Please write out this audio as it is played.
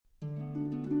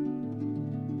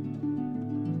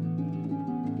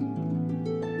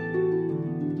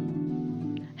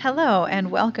Hello,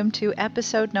 and welcome to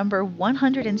episode number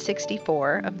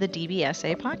 164 of the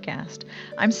DBSA podcast.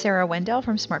 I'm Sarah Wendell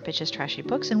from Smart Pitches Trashy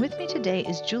Books, and with me today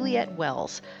is Juliette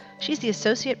Wells. She's the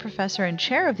Associate Professor and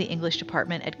Chair of the English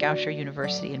Department at Goucher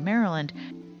University in Maryland,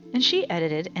 and she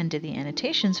edited and did the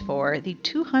annotations for the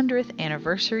 200th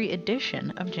anniversary edition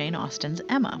of Jane Austen's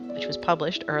Emma, which was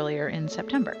published earlier in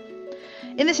September.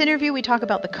 In this interview, we talk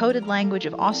about the coded language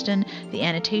of Austen, the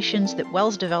annotations that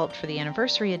Wells developed for the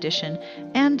anniversary edition,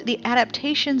 and the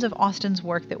adaptations of Austen's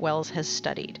work that Wells has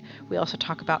studied. We also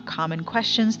talk about common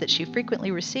questions that she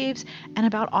frequently receives, and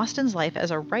about Austen's life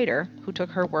as a writer who took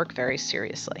her work very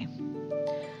seriously.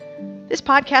 This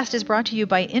podcast is brought to you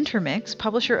by Intermix,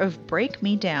 publisher of Break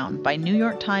Me Down by New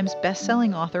York Times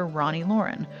bestselling author Ronnie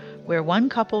Lauren, where one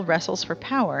couple wrestles for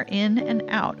power in and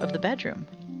out of the bedroom.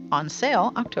 On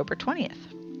sale October 20th.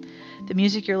 The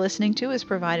music you're listening to is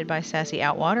provided by Sassy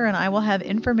Outwater, and I will have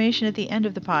information at the end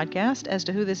of the podcast as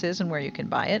to who this is and where you can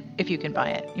buy it, if you can buy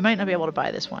it. You might not be able to buy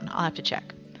this one. I'll have to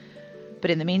check.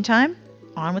 But in the meantime,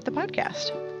 on with the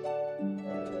podcast.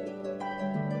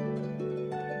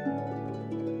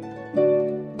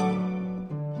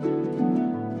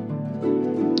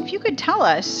 If you could tell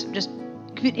us,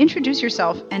 could introduce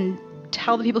yourself and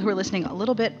tell the people who are listening a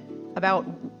little bit about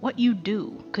what you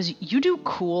do, because you do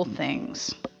cool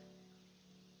things.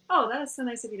 Oh, that is so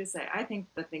nice of you to say. I think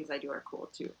the things I do are cool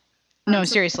too. No,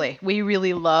 seriously. We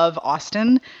really love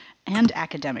Austen and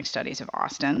academic studies of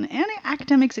Austen and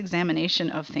academics' examination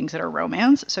of things that are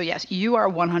romance. So yes, you are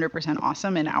 100%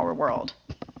 awesome in our world.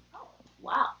 Oh,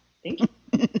 wow. Thank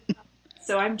you.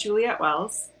 So I'm Juliette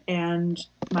Wells, and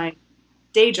my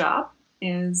day job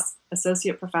is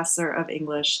Associate Professor of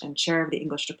English and Chair of the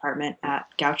English Department at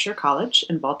Goucher College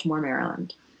in Baltimore,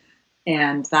 Maryland.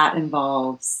 And that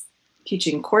involves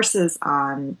teaching courses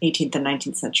on 18th and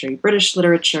 19th century British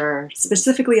literature,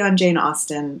 specifically on Jane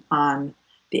Austen, on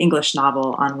the English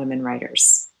novel, on women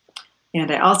writers. And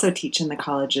I also teach in the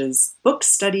college's book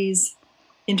studies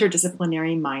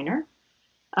interdisciplinary minor.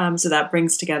 So that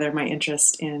brings together my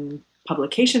interest in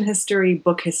publication history,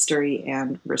 book history,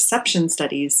 and reception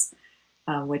studies,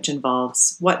 which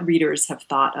involves what readers have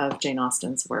thought of Jane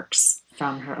Austen's works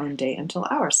from her own day until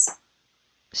ours.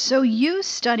 So you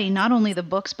study not only the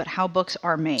books, but how books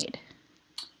are made.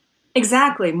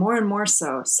 Exactly, more and more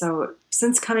so. So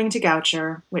since coming to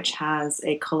Goucher, which has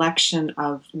a collection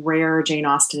of rare Jane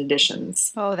Austen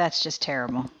editions. Oh, that's just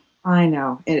terrible. I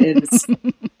know, it is.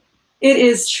 It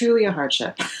is truly a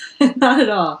hardship. Not at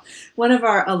all. One of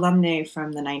our alumnae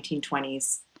from the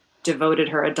 1920s devoted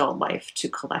her adult life to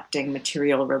collecting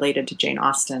material related to Jane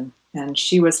Austen. And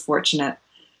she was fortunate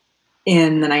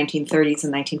in the 1930s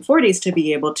and 1940s to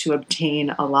be able to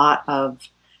obtain a lot of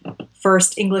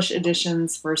first English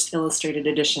editions, first illustrated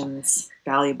editions,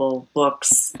 valuable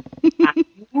books at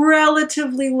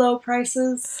relatively low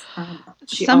prices.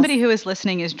 Somebody who is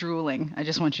listening is drooling. I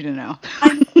just want you to know.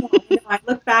 I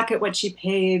look back at what she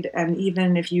paid, and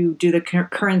even if you do the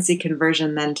currency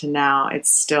conversion then to now, it's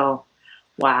still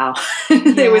wow.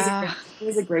 Yeah. It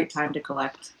was a great time to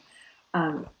collect.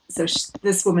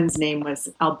 This woman's name was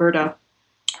Alberta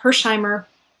Hersheimer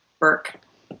Burke,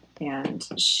 and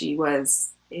she was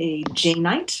a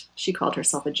Janeite. She called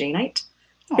herself a Janeite.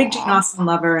 Big Jane Austen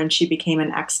lover, and she became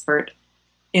an expert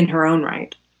in her own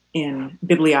right in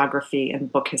bibliography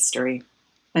and book history.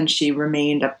 And she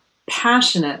remained a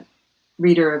passionate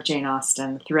reader of Jane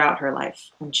Austen throughout her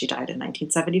life. And she died in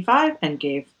 1975 and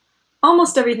gave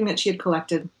almost everything that she had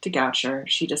collected to Goucher.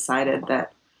 She decided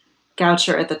that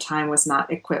Goucher at the time was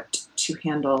not equipped to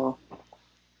handle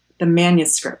the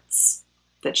manuscripts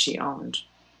that she owned.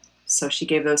 So she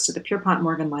gave those to the Pierpont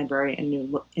Morgan Library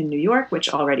in New York, which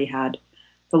already had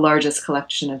the largest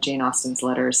collection of Jane Austen's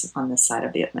letters on this side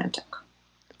of the Atlantic.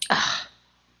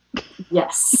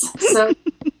 Yes. So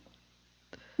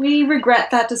we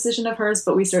regret that decision of hers,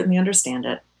 but we certainly understand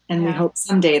it. And we hope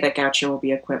someday that Goucher will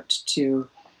be equipped to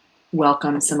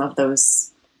welcome some of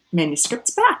those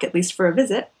manuscripts back, at least for a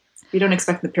visit. We don't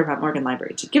expect the Pierpont Morgan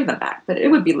Library to give them back, but it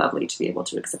would be lovely to be able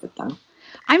to exhibit them.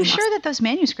 I'm sure that those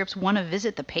manuscripts want to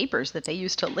visit the papers that they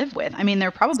used to live with. I mean,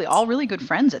 they're probably all really good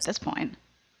friends at this point.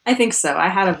 I think so. I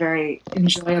had a very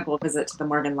enjoyable visit to the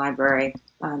Morgan Library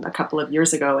a couple of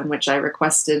years ago in which I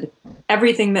requested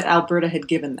everything that Alberta had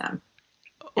given them.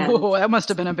 Oh, that must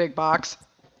have been a big box.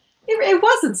 It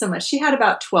wasn't so much. She had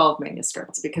about 12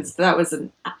 manuscripts because that was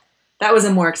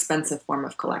a more expensive form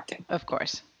of collecting. Of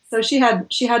course. So she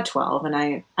had 12, and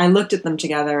I looked at them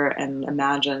together and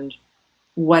imagined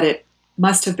what it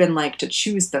must have been like to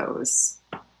choose those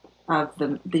of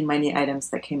the many items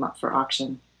that came up for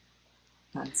auction.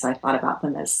 So I thought about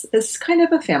them as kind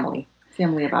of a family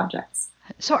of objects.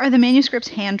 So are the manuscripts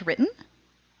handwritten?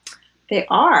 They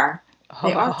are.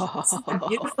 They are. It's a Oh.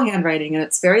 beautiful handwriting, and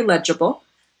it's very legible.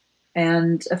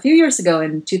 And a few years ago,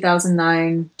 in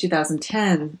 2009,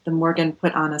 2010, the Morgan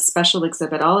put on a special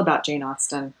exhibit all about Jane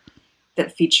Austen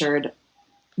that featured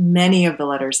many of the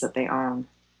letters that they own,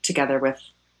 together with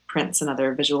prints and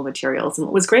other visual materials. And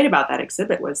what was great about that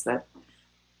exhibit was that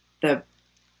the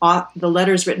the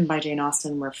letters written by Jane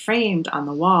Austen were framed on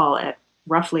the wall at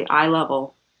roughly eye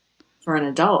level for an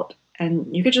adult,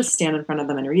 and you could just stand in front of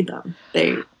them and read them.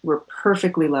 They were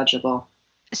perfectly legible.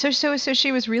 So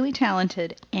she was really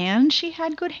talented and she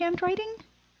had good handwriting?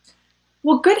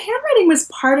 Well, good handwriting was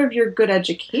part of your good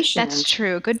education That's and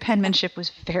true. Good penmanship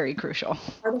was very crucial.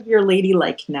 part of your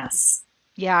ladylikeness.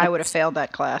 Yeah, I would have failed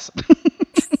that class.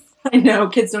 I know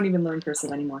kids don't even learn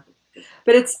cursive anymore,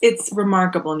 but it's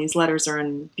remarkable, and these letters are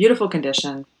in beautiful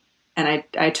condition. And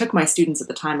I took my students at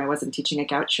the time. I wasn't teaching at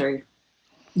Goucher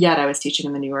yet. I was teaching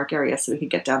in the New York area, so we could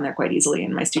get down there quite easily.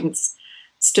 And my students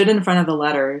stood in front of the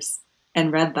letters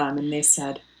and read them, and they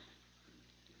said,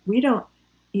 "We don't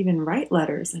even write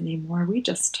letters anymore. We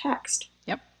just text."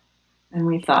 Yep. And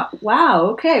we thought, wow,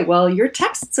 okay, well, your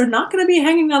texts are not going to be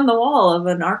hanging on the wall of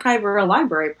an archive or a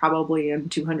library probably in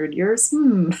 200 years.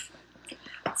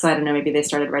 So I don't know, maybe they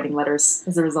started writing letters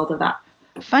as a result of that.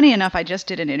 Funny enough, I just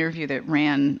did an interview that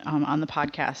ran on the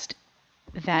podcast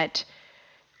that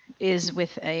is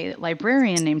with a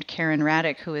librarian named Karen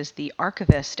Raddick, who is the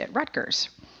archivist at Rutgers,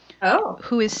 Oh,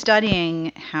 who is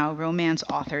studying how romance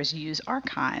authors use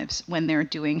archives when they're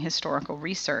doing historical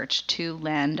research to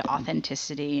lend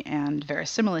authenticity and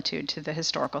verisimilitude to the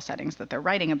historical settings that they're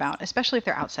writing about, especially if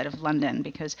they're outside of London,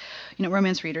 because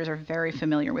romance readers are very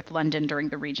familiar with London during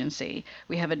the Regency.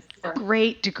 We have a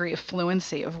great degree of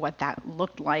fluency of what that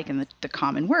looked like in the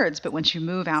common words, but once you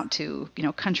move out to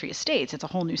country estates, it's a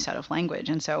whole new set of language.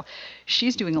 And so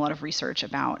she's doing a lot of research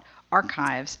about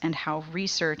archives and how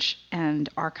research and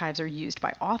archives are used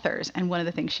by authors. And one of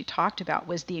the things she talked about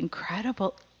was the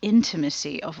incredible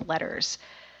intimacy of letters,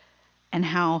 and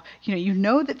how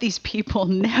that these people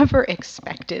never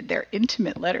expected their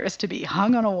intimate letters to be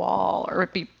hung on a wall or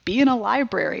be in a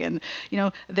library, and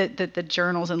the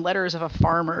journals and letters of a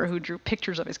farmer who drew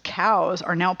pictures of his cows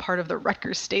are now part of the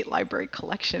Rutgers State Library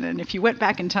collection. And if you went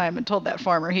back in time and told that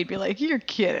farmer, he'd be like, "You're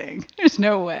kidding, there's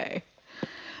no way."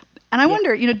 And I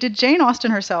wonder, did Jane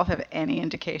Austen herself have any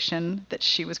indication that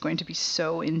she was going to be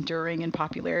so enduring in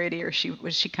popularity, or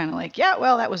was she kind of like, yeah,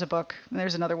 well, that was a book, and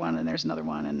there's another one, and there's another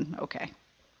one, and okay.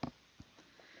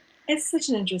 it's such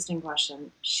an interesting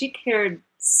question. She cared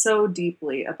so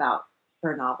deeply about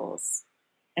her novels,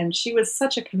 and she was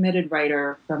such a committed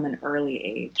writer from an early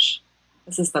age.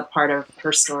 This is the part of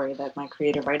her story that my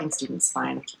creative writing students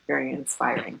find very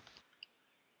inspiring.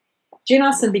 Jane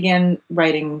Austen began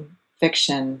writing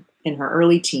fiction in her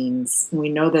early teens, and we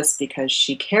know this because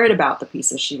she cared about the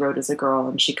pieces she wrote as a girl,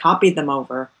 and she copied them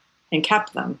over and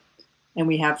kept them. And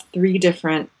we have 3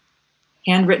 different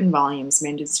handwritten volumes,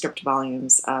 manuscript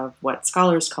volumes, of what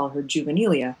scholars call her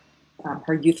juvenilia,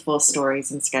 her youthful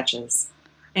stories and sketches.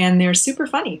 And they're super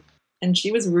funny, and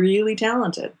she was really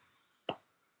talented.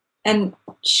 And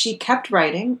she kept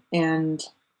writing and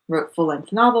wrote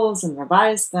full-length novels and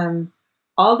revised them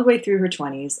all the way through her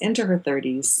 20s, into her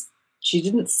 30s. She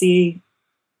didn't see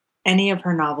any of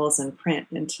her novels in print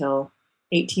until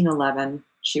 1811.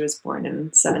 She was born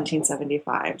in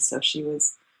 1775, so she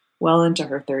was well into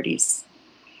her 30s.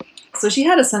 So she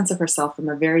had a sense of herself from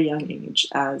a very young age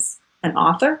as an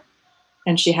author,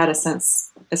 and she had a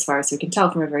sense, as far as we can tell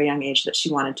from a very young age, that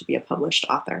she wanted to be a published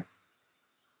author.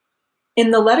 In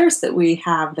the letters that we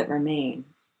have that remain,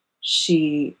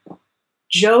 she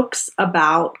jokes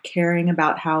about caring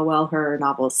about how well her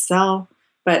novels sell,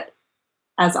 but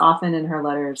as often in her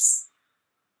letters,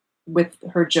 with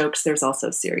her jokes, there's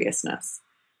also seriousness.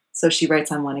 So she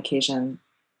writes on one occasion,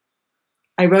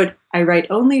 I write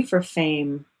only for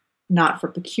fame, not for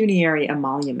pecuniary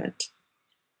emolument."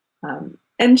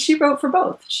 And she wrote for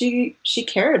both. She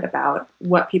cared about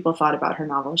what people thought about her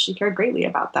novels. She cared greatly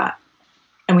about that.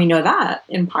 And we know that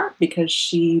in part because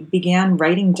she began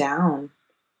writing down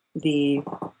the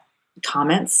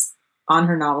comments on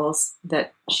her novels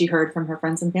that she heard from her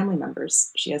friends and family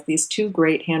members. She has these 2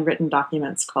 great handwritten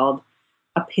documents called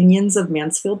Opinions of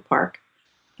Mansfield Park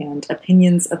and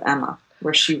Opinions of Emma,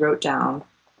 where she wrote down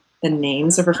the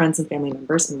names of her friends and family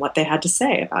members and what they had to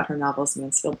say about her novels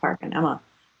Mansfield Park and Emma.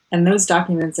 And those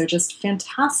documents are just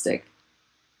fantastic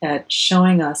at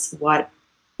showing us what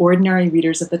ordinary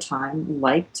readers of the time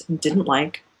liked and didn't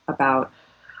like about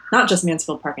not just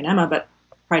Mansfield Park and Emma, but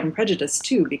Pride and Prejudice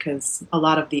too, because a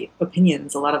lot of the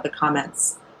opinions, a lot of the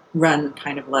comments run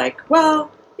kind of like, well,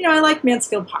 I like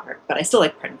Mansfield Park, but I still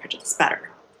like Pride and Prejudice better.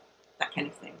 That kind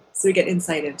of thing. So we get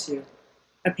insight into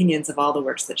opinions of all the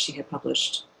works that she had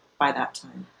published by that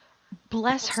time.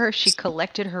 Bless her, she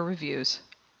collected her reviews.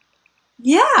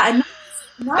 Yeah, and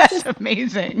not That's just,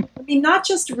 amazing. I mean, not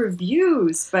just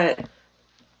reviews, but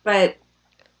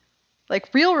like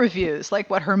real reviews, like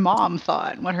what her mom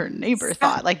thought, what her neighbor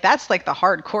thought. Like that's like the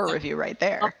hardcore review right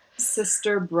there.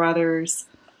 sister, brothers,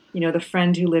 the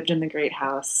friend who lived in the great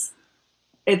house.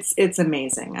 It's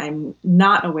amazing. I'm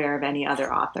not aware of any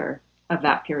other author of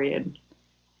that period.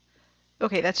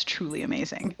 Okay, that's truly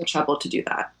amazing. The trouble to do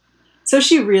that. So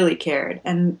she really cared.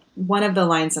 And one of the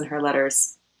lines in her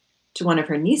letters to one of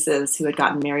her nieces who had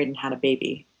gotten married and had a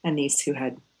baby, a niece who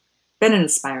had been an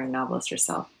aspiring novelist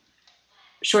herself.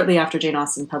 Shortly after Jane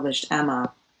Austen published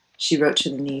Emma, she wrote to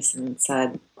the niece and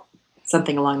said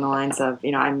something along the lines of,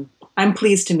 I'm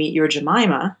pleased to meet your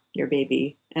Jemima, your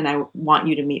baby, and I want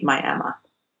you to meet my Emma.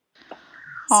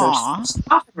 Aww. So she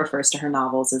often refers to her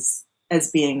novels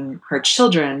as being her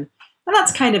children, and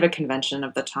that's kind of a convention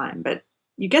of the time, but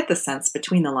you get the sense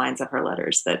between the lines of her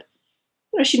letters that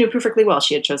she knew perfectly well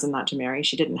she had chosen not to marry.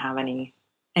 She didn't have any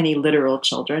literal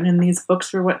children, and these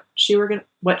books were what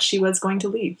she was going to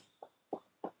leave.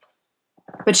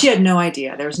 But she had no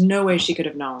idea. There was no way she could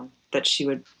have known that she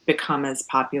would become as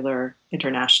popular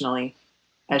internationally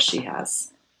as she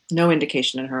has. No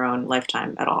indication in her own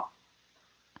lifetime at all.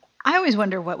 I always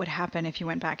wonder what would happen if you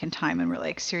went back in time and were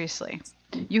like, seriously,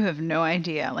 you have no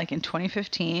idea. Like in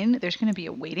 2015, there's going to be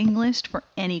a waiting list for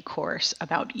any course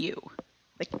about you.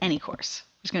 Like any course.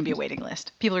 There's going to be a waiting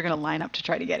list. People are going to line up to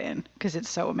try to get in because it's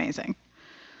so amazing.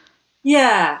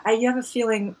 Yeah, you have a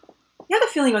feeling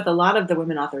with a lot of the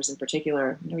women authors in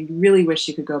particular, you really wish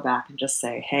you could go back and just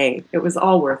say, hey, it was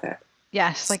all worth it.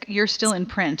 Yes, like you're still in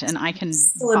print and I can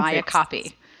buy a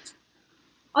copy.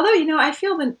 Although, I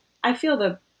feel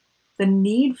the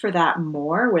need for that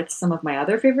more with some of my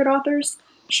other favorite authors.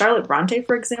 Charlotte Bronte,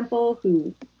 for example,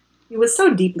 who was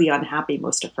so deeply unhappy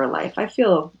most of her life. I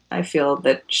feel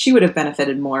that she would have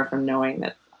benefited more from knowing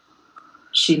that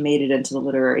she made it into the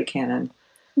literary canon.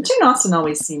 And Jane Austen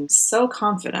always seemed so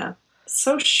confident,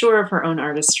 so sure of her own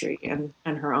artistry and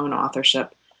her own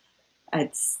authorship.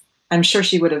 I'm sure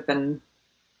she would have been,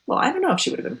 well, I don't know if she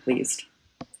would have been pleased.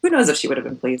 Who knows if she would have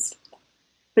been pleased?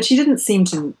 But she didn't seem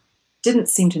to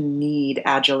need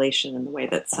adulation in the way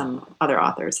that some other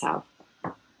authors have.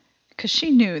 Because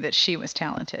she knew that she was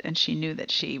talented and she knew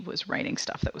that she was writing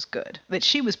stuff that was good, that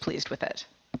she was pleased with it.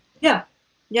 Yeah,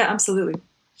 absolutely.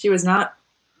 She was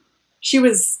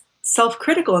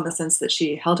self-critical in the sense that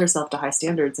she held herself to high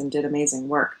standards and did amazing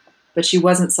work, but she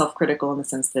wasn't self-critical in the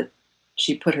sense that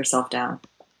she put herself down,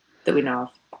 that we know of.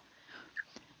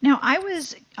 Now, I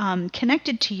was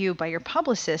connected to you by your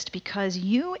publicist because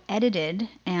you edited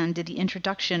and did the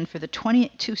introduction for the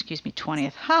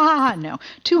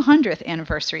 200th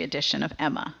anniversary edition of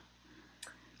Emma.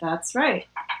 That's right.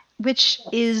 Which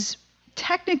is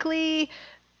technically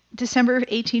December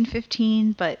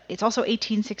 1815, but it's also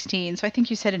 1816. So I think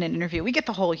you said in an interview, we get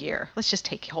the whole year. Let's just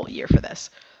take a whole year for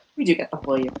this. We do get the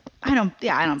whole year. I don't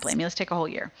blame you. Let's take a whole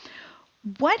year.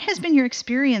 What has been your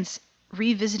experience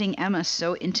revisiting Emma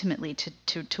so intimately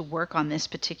to work on this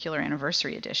particular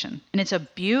anniversary edition? And it's a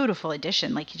beautiful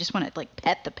edition. Like you just want to like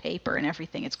pet the paper and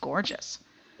everything. It's gorgeous.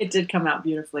 It did come out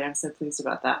beautifully. I'm so pleased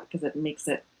about that because it makes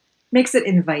it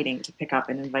inviting to pick up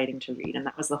and inviting to read. And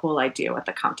that was the whole idea with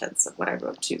the contents of what I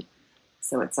wrote too.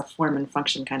 So it's a form and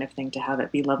function kind of thing to have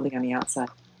it be lovely on the outside.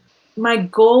 My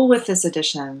goal with this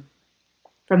edition,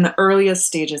 from the earliest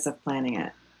stages of planning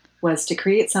it, was to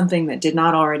create something that did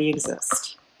not already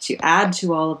exist, to add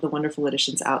to all of the wonderful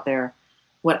editions out there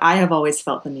what I have always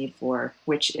felt the need for,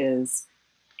 which is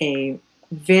a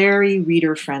very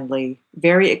reader-friendly,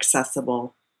 very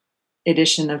accessible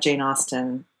edition of Jane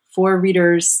Austen for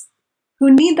readers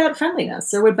who need that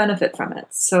friendliness or would benefit from it.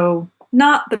 So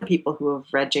not the people who have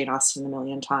read Jane Austen a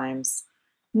million times,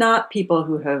 not people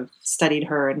who have studied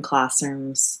her in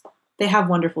classrooms. They have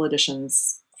wonderful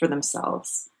editions for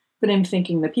themselves. But I'm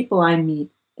thinking the people I meet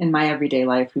in my everyday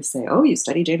life who say, oh, you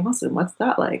study Jane Austen, what's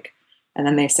that like? And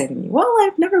then they say to me, well,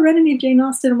 I've never read any Jane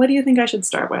Austen. What do you think I should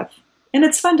start with? And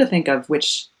it's fun to think of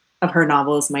which of her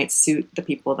novels might suit the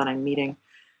people that I'm meeting.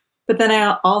 But then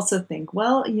I also think,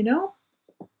 well,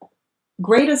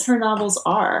 great as her novels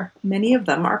are, many of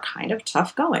them are kind of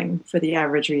tough going for the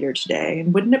average reader today.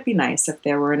 And wouldn't it be nice if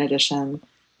there were an edition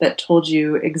that told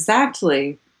you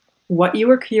exactly what you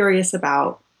were curious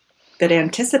about, that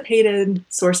anticipated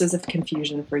sources of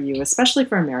confusion for you, especially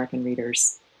for American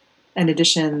readers? An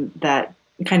edition that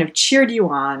kind of cheered you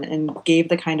on and gave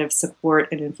the kind of support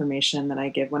and information that I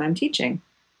give when I'm teaching.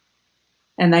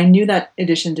 And I knew that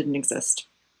edition didn't exist,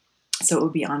 so it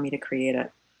would be on me to create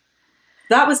it.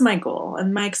 That was my goal.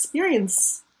 And my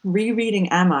experience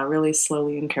rereading Emma really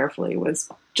slowly and carefully was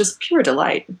just pure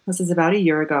delight. This is about a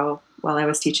year ago while I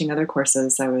was teaching other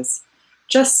courses. I was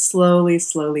just slowly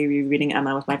rereading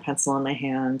Emma with my pencil in my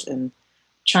hand and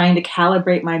trying to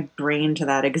calibrate my brain to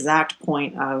that exact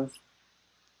point of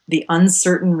the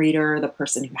uncertain reader, the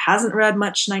person who hasn't read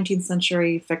much 19th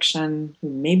century fiction, who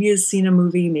maybe has seen a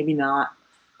movie, maybe not,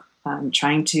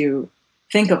 trying to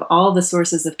think of all the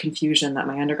sources of confusion that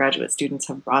my undergraduate students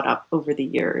have brought up over the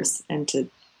years, and to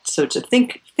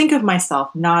think of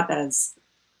myself not as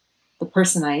the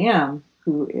person I am,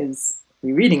 who is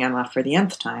rereading Emma for the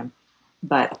nth time,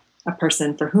 but a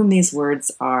person for whom these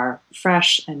words are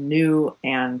fresh and new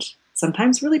and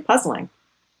sometimes really puzzling.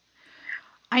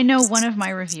 I know one of my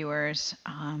reviewers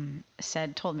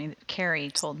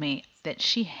Carrie told me that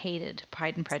she hated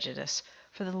Pride and Prejudice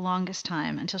for the longest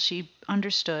time until she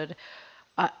understood,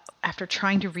 after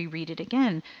trying to reread it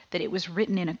again, that it was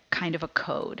written in a kind of a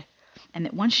code. And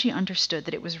that once she understood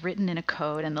that it was written in a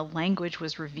code and the language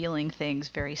was revealing things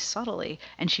very subtly,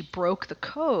 and she broke the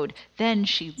code, then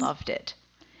she loved it.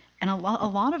 And a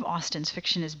lot of Austen's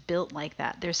fiction is built like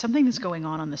that. There's something that's going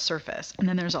on the surface, and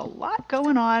then there's a lot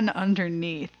going on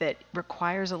underneath that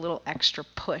requires a little extra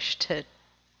push to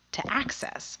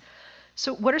access.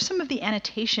 So what are some of the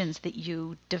annotations that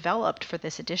you developed for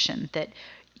this edition that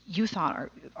you thought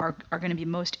are going to be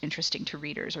most interesting to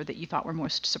readers, or that you thought were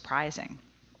most surprising?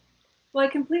 Well, I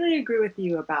completely agree with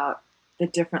you about the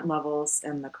different levels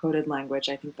and the coded language.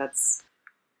 I think that's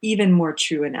even more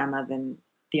true in Emma than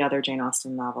the other Jane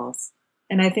Austen novels.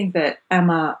 And I think that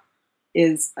Emma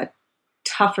is a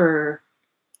tougher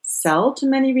sell to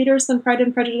many readers than Pride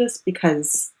and Prejudice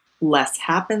because less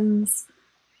happens,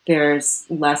 there's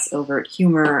less overt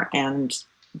humor, and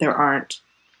there aren't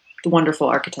the wonderful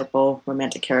archetypal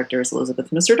romantic characters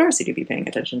Elizabeth and Mr. Darcy to be paying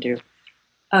attention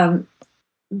to.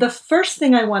 The first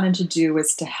thing I wanted to do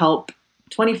was to help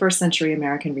 21st century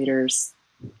American readers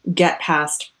get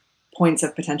past points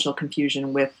of potential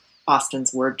confusion with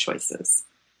Austen's word choices.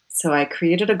 So I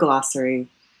created a glossary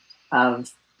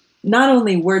of not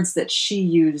only words that she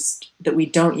used that we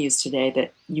don't use today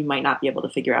that you might not be able to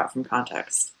figure out from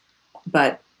context,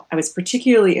 but I was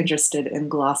particularly interested in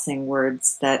glossing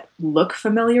words that look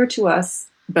familiar to us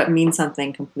but mean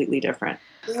something completely different.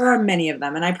 There are many of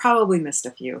them, and I probably missed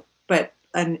a few, but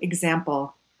an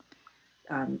example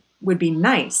would be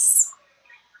nice.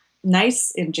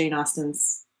 Nice in Jane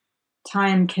Austen's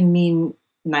time can mean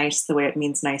nice the way it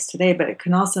means nice today, but it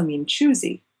can also mean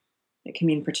choosy. It can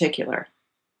mean particular.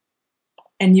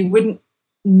 And you wouldn't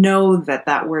know that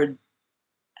that word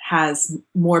has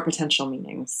more potential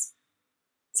meanings.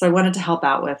 So I wanted to help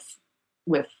out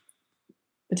with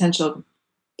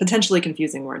potentially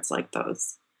confusing words like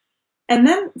those. And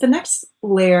then the next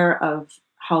layer of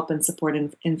help and support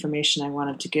and information I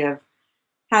wanted to give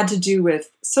had to do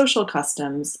with social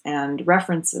customs and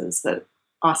references that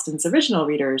Austen's original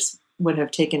readers would have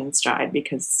taken in stride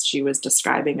because she was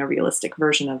describing a realistic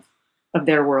version of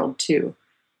their world too.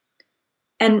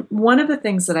 And one of the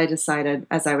things that I decided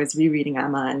as I was rereading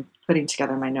Emma and putting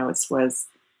together my notes was,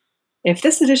 if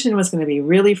this edition was going to be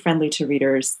really friendly to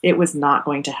readers, it was not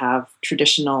going to have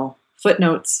traditional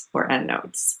footnotes or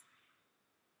endnotes.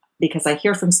 Because I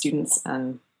hear from students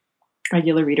and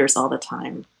regular readers all the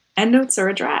time, endnotes are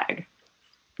a drag.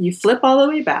 You flip all the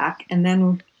way back, and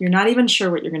then you're not even sure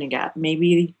what you're going to get.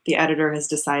 Maybe the editor has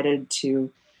decided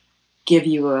to give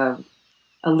you a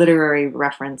literary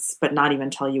reference, but not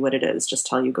even tell you what it is, just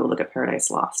tell you go look at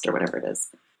Paradise Lost or whatever it is.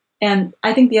 And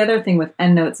I think the other thing with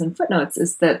endnotes and footnotes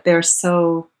is that they're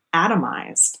so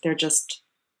atomized. They're just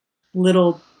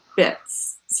little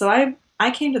bits. So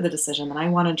I came to the decision that I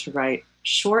wanted to write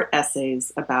short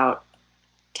essays about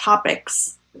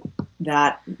topics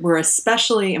that were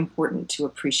especially important to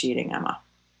appreciating Emma.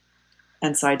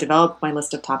 And so I developed my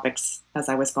list of topics as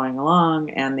I was going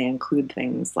along, and they include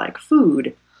things like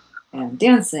food and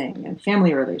dancing and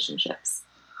family relationships.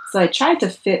 So I tried to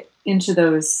fit into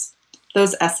those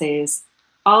essays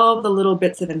all the little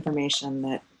bits of information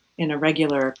that in a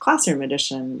regular classroom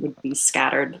edition would be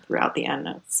scattered throughout the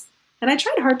endnotes. And I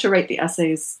tried hard to write the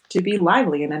essays to be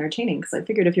lively and entertaining, because I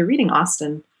figured if you're reading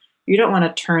Austen, you don't want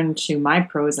to turn to my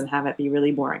prose and have it be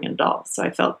really boring and dull. So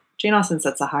I felt Jane Austen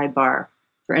sets a high bar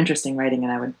for interesting writing,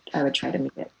 and I would try to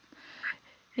meet it.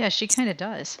 Yeah, she kind of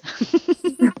does.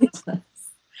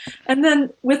 And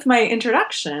then with my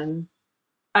introduction,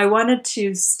 I wanted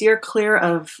to steer clear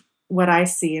of what I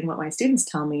see and what my students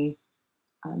tell me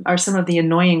are some of the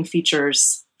annoying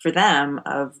features for them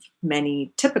of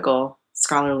many typical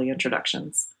scholarly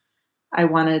introductions. I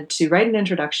wanted to write an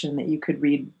introduction that you could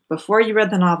read before you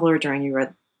read the novel or during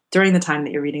the time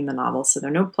that you're reading the novel. So there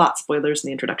are no plot spoilers in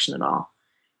the introduction at all.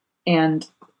 And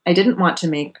I didn't want to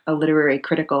make a literary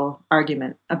critical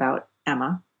argument about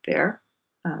Emma there,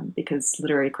 because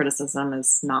literary criticism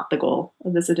is not the goal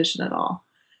of this edition at all.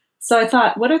 So I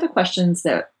thought, what are the questions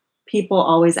that people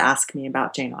always ask me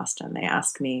about Jane Austen? They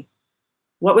ask me,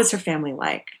 what was her family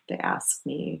like? They ask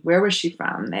me, where was she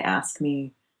from? They ask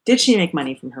me, did she make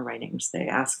money from her writings? They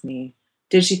ask me,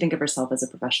 did she think of herself as a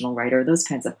professional writer? Those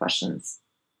kinds of questions.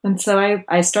 And so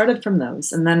I started from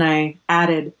those, and then I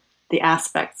added the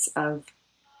aspects of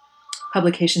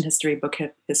publication history, book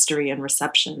history, and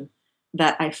reception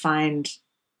that I find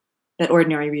that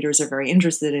ordinary readers are very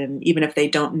interested in, even if they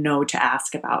don't know to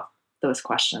ask about those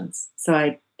questions.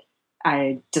 So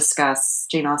I discuss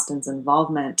Jane Austen's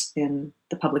involvement in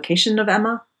the publication of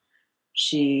Emma.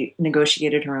 She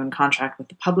negotiated her own contract with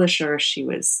the publisher. She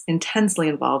was intensely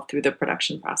involved through the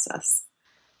production process.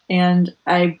 And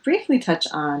I briefly touch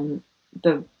on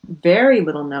the very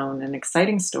little known and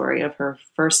exciting story of her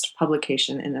first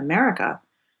publication in America,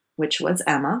 which was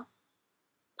Emma,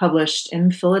 published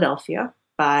in Philadelphia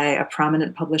by a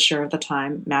prominent publisher of the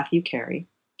time, Matthew Carey,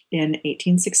 in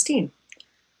 1816.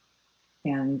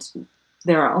 And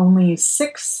there are only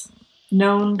 6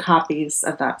 known copies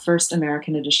of that first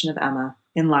American edition of Emma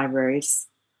in libraries.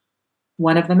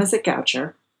 One of them is at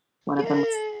Goucher. One of them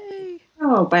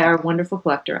was by our wonderful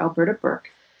collector, Alberta Burke.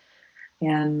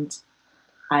 And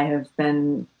I have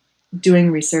been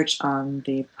doing research on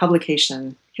the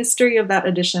publication history of that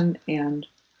edition and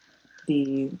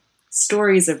the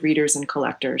stories of readers and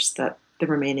collectors that the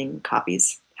remaining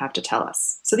copies have to tell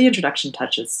us. So the introduction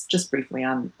touches just briefly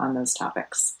on those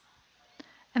topics.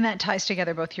 And that ties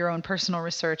together both your own personal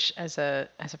research as a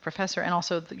professor and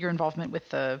also your involvement with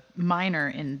the minor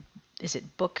in, is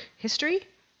it book history?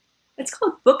 It's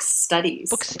called Book Studies.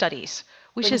 Book Studies,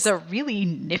 which is a really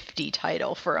nifty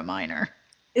title for a minor.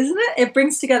 Isn't it? It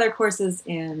brings together courses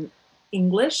in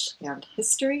English and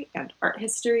history and art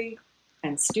history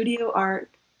and studio art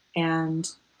and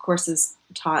courses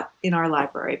taught in our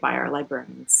library by our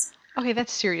librarians. Okay,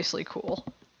 that's seriously cool.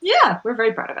 Yeah, we're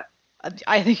very proud of it.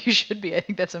 I think you should be. I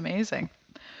think that's amazing.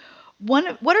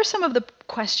 What are some of the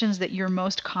questions that you're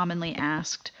most commonly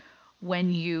asked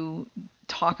when you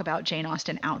talk about Jane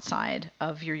Austen outside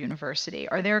of your university?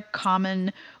 Are there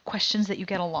common questions that you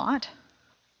get a lot?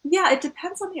 Yeah, it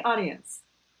depends on the audience.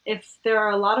 If there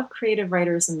are a lot of creative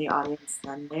writers in the audience,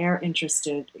 then they're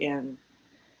interested in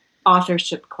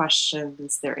authorship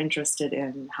questions. They're interested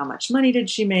in how much money did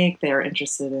she make? They're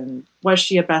interested in, was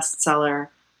she a bestseller?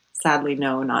 Sadly,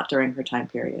 no, not during her time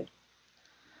period.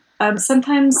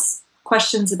 Sometimes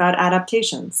questions about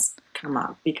adaptations come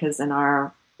up because in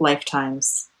our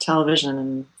lifetimes, television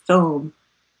and film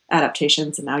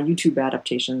adaptations and now YouTube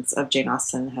adaptations of Jane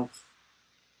Austen have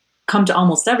come to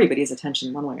almost everybody's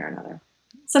attention one way or another.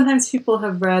 Sometimes people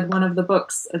have read one of the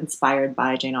books inspired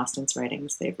by Jane Austen's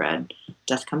writings. They've read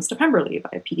Death Comes to Pemberley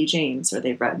by P.D. James, or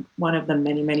they've read one of the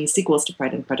many, many sequels to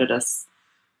Pride and Prejudice,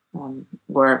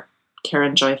 or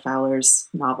Karen Joy Fowler's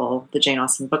novel, The Jane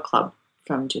Austen Book Club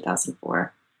from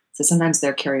 2004. So sometimes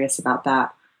they're curious about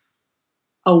that.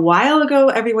 A while ago,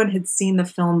 everyone had seen the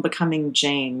film Becoming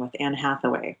Jane with Anne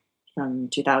Hathaway from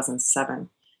 2007.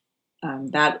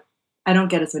 That I don't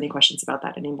get as many questions about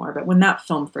that anymore, but when that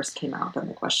film first came out, then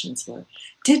the questions were,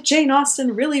 did Jane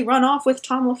Austen really run off with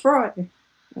Tom Lefroy?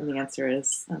 And the answer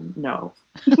is no.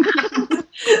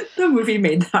 The movie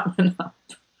made that one up.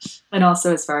 And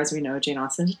also, as far as we know, Jane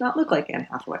Austen did not look like Anne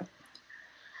Hathaway.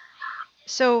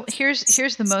 So here's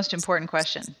the most important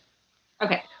question.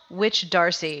 Okay. Which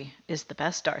Darcy is the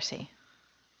best Darcy?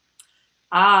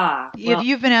 Well,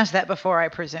 You've been asked that before, I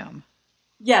presume.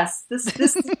 Yes, this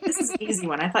is an easy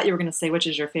one. I thought you were going to say which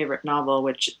is your favorite novel,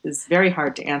 which is very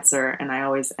hard to answer, and I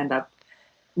always end up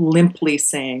limply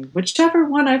saying whichever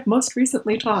one I've most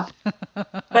recently taught.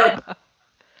 But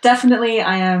definitely,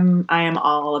 I am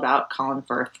all about Colin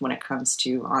Firth when it comes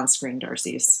to on-screen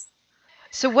Darcys.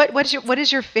 So what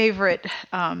is your favorite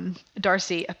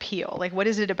Darcy appeal? Like, what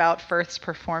is it about Firth's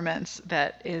performance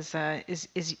that is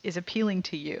appealing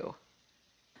to you?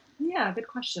 Yeah, good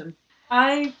question.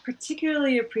 I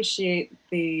particularly appreciate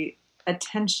the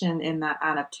attention in that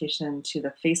adaptation to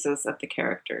the faces of the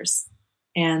characters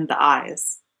and the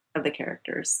eyes of the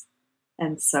characters.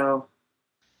 And so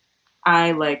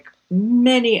I, like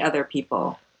many other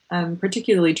people, am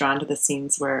particularly drawn to the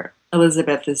scenes where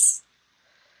Elizabeth is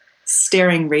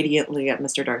staring radiantly at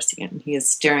Mr. Darcy and he is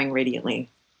staring radiantly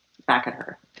back at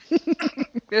her.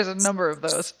 There's a number of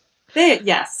those.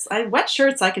 Yes. Wet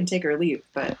shirts I can take or leave,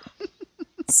 but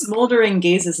smoldering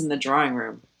gazes in the drawing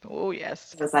room, Oh,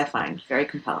 yes. as I find very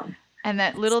compelling. And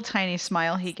that little tiny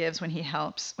smile he gives when he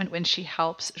helps, when she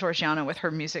helps Georgiana with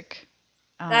her music.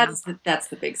 Um, That's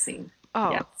the big scene.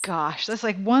 oh Yes. gosh, that's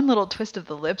like one little twist of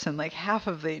the lips, and like half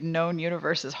of the known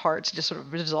universe's hearts just sort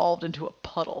of dissolved into a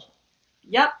puddle.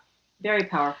 Yep. Very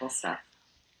powerful stuff.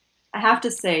 I have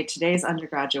to say, today's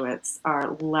undergraduates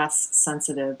are less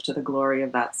sensitive to the glory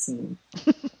of that scene.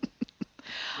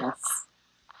 Yes.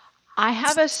 I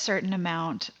have a certain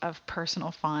amount of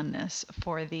personal fondness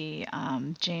for the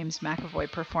James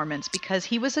McAvoy performance because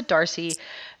he was a Darcy,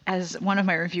 as one of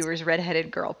my reviewers, Redheaded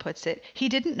Girl, puts it. He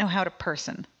didn't know how to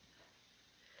person.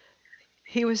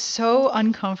 He was so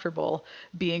uncomfortable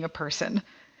being a person.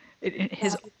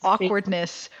 His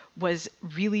awkwardness was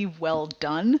really well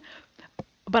done.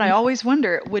 But I always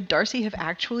wonder, would Darcy have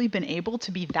actually been able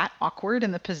to be that awkward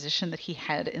in the position that he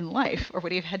had in life? Or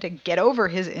would he have had to get over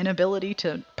his inability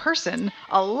to person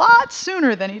a lot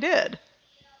sooner than he did?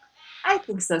 I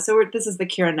think so. So this is the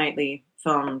Keira Knightley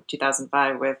film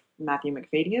 2005 with Matthew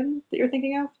McFadyen that you're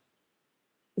thinking of?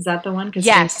 Is that the one?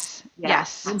 Yes. Yeah,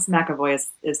 Yes. James McAvoy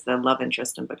is the love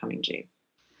interest in Becoming Jane.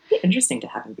 Be interesting to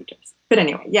have him be Darcy. But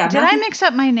anyway, yeah. Did I mix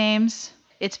up my names?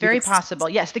 It's very Yes. possible.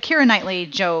 Yes, the Keira Knightley,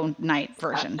 Joe Knight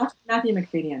version. Matthew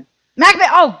McFadyen.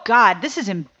 Oh, God, this is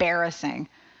embarrassing.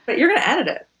 But you're going to edit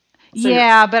it. So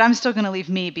yeah, but I'm still going to leave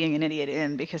me being an idiot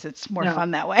in because it's more No.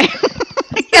 fun that way.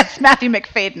 Yes, Matthew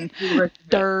McFadyen.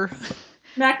 Durr.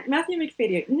 Matthew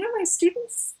McFadyen. You know,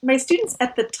 my students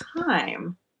at the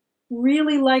time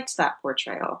really liked that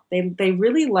portrayal. They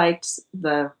really liked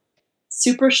the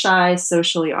super shy,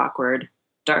 socially awkward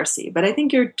Darcy. But I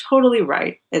think you're totally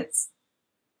right.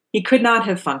 He could not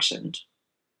have functioned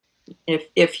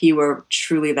if he were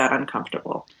truly that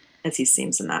uncomfortable as he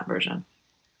seems in that version.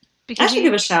 I should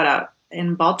give a shout out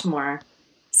in Baltimore.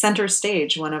 Center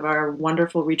Stage, one of our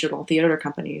wonderful regional theater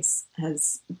companies,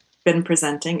 is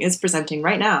presenting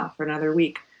right now for another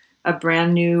week a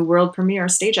brand new world premiere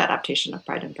stage adaptation of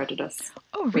Pride and Prejudice.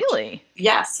 Oh, really?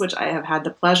 Which I have had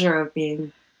the pleasure of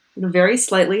being very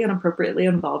slightly and appropriately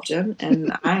involved in,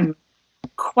 and I'm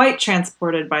quite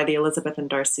transported by the Elizabeth and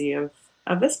Darcy of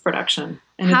this production.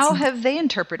 And how have they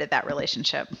interpreted that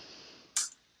relationship?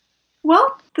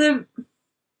 Well, the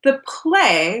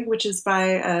play, which is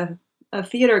by a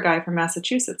theater guy from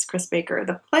Massachusetts, Chris Baker,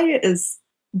 the play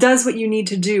does what you need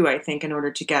to do, I think, in order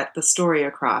to get the story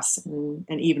across in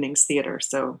an evening's theater.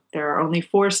 So there are only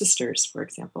 4 sisters, for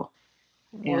example.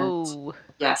 Whoa. And,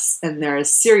 yes, and there is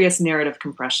serious narrative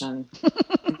compression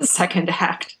in the second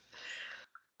act.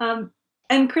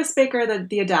 And Chris Baker,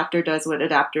 the adapter, does what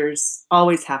adapters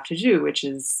always have to do, which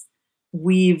is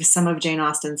weave some of Jane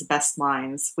Austen's best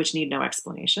lines, which need no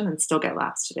explanation and still get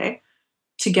laughs today,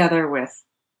 together with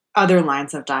other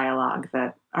lines of dialogue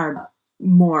that are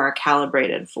more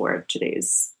calibrated for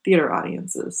today's theater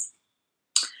audiences.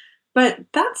 But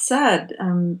that said,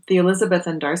 the Elizabeth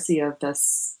and Darcy of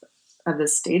this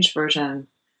stage version,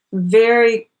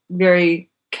 very, very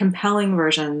compelling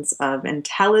versions of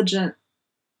intelligent,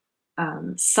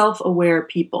 self-aware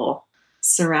people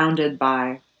surrounded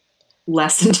by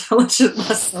less intelligent,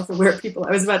 less self-aware people.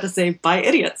 I was about to say by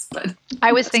idiots, but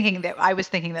I was thinking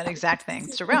that exact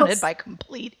thing. Surrounded by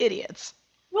complete idiots.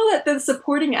 Well, the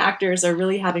supporting actors are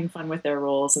really having fun with their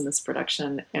roles in this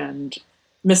production, and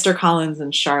Mr. Collins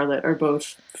and Charlotte are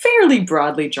both fairly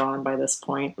broadly drawn by this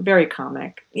point. Very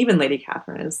comic. Even Lady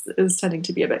Catherine is tending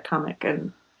to be a bit comic,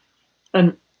 and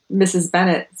Mrs.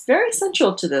 Bennet is very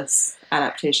central to this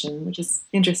adaptation, which is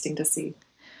interesting to see.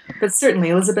 But certainly,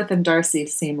 Elizabeth and Darcy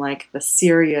seem like the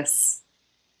serious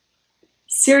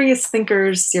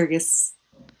thinkers, serious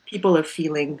people of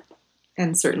feeling,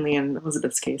 and certainly in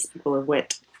Elizabeth's case, people of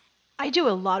wit. I do a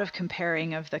lot of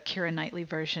comparing of the Keira Knightley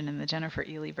version and the Jennifer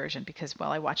Ehle version because,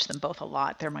 well, I watch them both a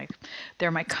lot.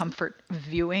 They're my comfort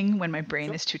viewing when my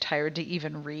brain is too tired to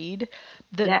even read.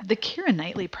 The Keira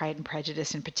Knightley Pride and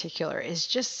Prejudice in particular is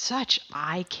just such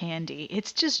eye candy.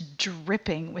 It's just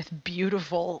dripping with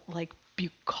beautiful, like,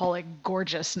 bucolic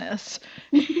gorgeousness.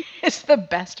 It's the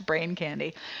best brain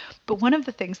candy. But one of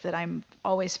the things that I'm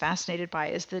always fascinated by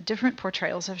is the different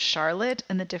portrayals of Charlotte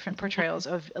and the different portrayals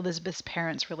of Elizabeth's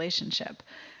parents' relationship.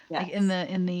 Yes. Like in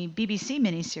the BBC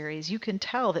miniseries, you can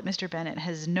tell that Mr. Bennet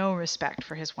has no respect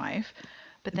for his wife.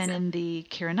 But then in the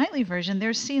Keira Knightley version,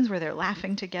 there's scenes where they're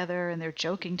laughing together and they're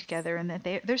joking together, and that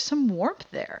there's some warmth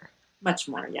there. Much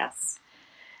more, yes.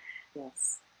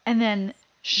 Yes. And then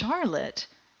Charlotte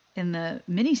in the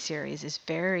miniseries is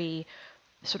very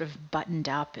sort of buttoned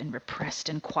up and repressed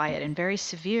and quiet and very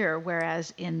severe,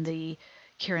 whereas in the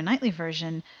Keira Knightley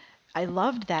version, I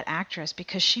loved that actress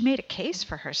because she made a case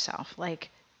for herself.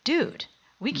 Like, dude,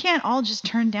 We can't all just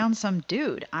turn down some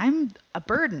dude. I'm a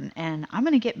burden and I'm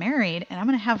going to get married and I'm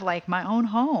going to have like my own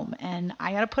home and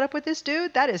I got to put up with this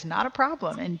dude. That is not a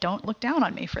problem. And don't look down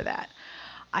on me for that.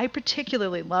 I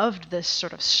particularly loved this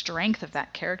sort of strength of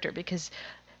that character because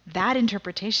that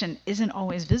interpretation isn't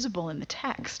always visible in the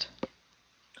text.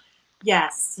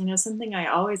 Yes, something I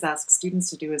always ask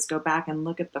students to do is go back and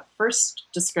look at the first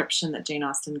description that Jane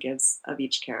Austen gives of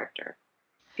each character.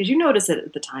 Because you notice it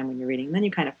at the time when you're reading, and then you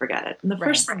kind of forget it. And the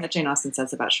first thing that Jane Austen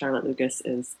says about Charlotte Lucas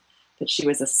is that she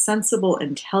was a sensible,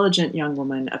 intelligent young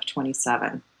woman of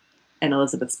 27, and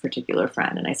Elizabeth's particular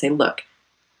friend. And I say, look,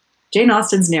 Jane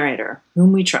Austen's narrator,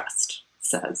 whom we trust,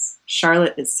 says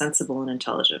Charlotte is sensible and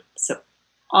intelligent. So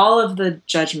all of the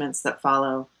judgments that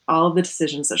follow, all of the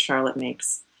decisions that Charlotte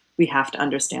makes, we have to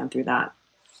understand through that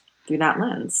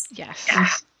lens.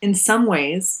 Yes. In some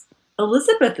ways,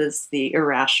 Elizabeth is the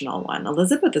irrational one.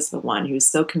 Elizabeth is the one who's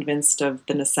so convinced of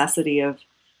the necessity of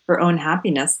her own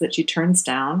happiness that she turns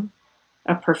down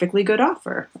a perfectly good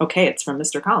offer. Okay, it's from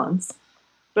Mr. Collins.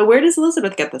 But where does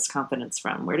Elizabeth get this confidence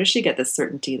from? Where does she get this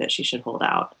certainty that she should hold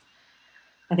out?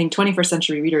 I think 21st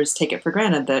century readers take it for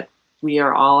granted that we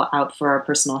are all out for our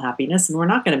personal happiness and we're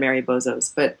not going to marry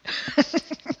bozos. But,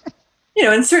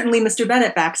 and certainly Mr.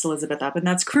 Bennet backs Elizabeth up, and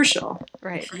that's crucial.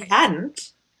 Right. If he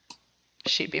hadn't,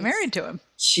 she'd be married to him.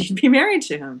 She'd be married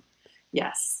to him.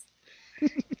 Yes.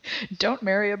 Don't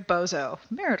marry a bozo.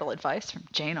 Marital advice from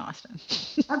Jane Austen.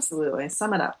 Absolutely.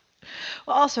 Sum it up.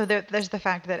 Well, also, there's the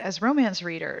fact that as romance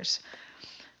readers,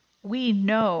 we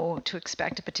know to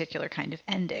expect a particular kind of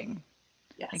ending.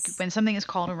 Yes. Like when something is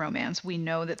called a romance, we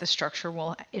know that the structure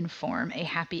will inform a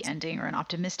happy ending or an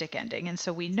optimistic ending. And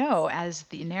so we know as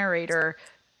the narrator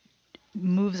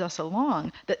moves us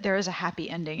along that there is a happy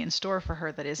ending in store for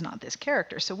her that is not this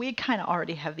character. So we kind of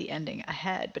already have the ending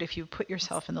ahead. But if you put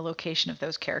yourself in the location of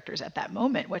those characters at that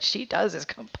moment, what she does is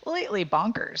completely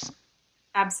bonkers.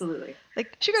 Absolutely.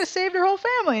 Like, she could have saved her whole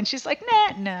family, and she's like,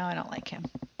 nah, no, I don't like him.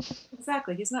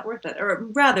 Exactly. He's not worth it. Or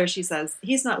rather, she says,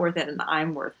 he's not worth it, and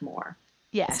I'm worth more.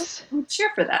 Yes. So we cheer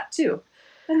for that, too.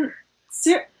 And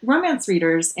romance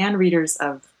readers and readers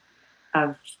of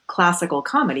classical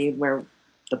comedy, where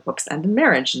the books end in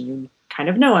marriage, and you kind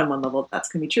of know on one level that's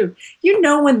going to be true. You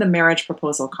know when the marriage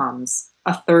proposal comes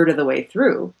a third of the way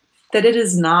through, that it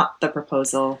is not the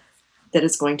proposal that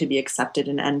is going to be accepted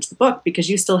and end the book, because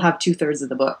you still have 2/3 of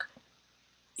the book.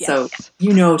 Yes.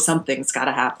 So something's got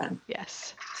to happen.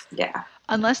 Yes. Yeah.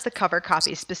 Unless the cover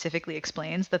copy specifically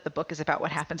explains that the book is about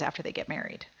what happens after they get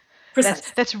married.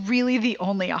 Precisely. That's really the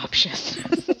only option.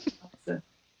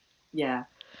 Yeah.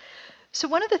 So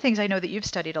one of the things I know that you've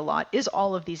studied a lot is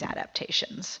all of these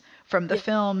adaptations from the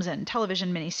films and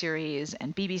television miniseries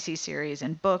and BBC series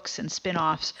and books and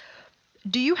spin-offs.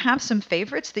 Do you have some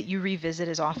favorites that you revisit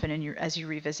as often as you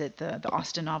revisit the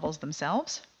Austen novels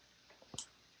themselves?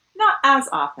 Not as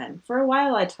often. For a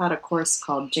while, I taught a course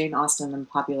called Jane Austen and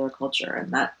Popular Culture,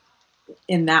 and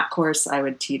in that course, I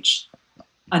would teach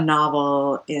a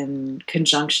novel in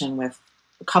conjunction with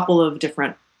a couple of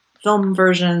different film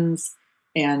versions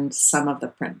and some of the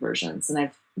print versions. And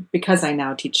because I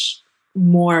now teach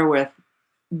more with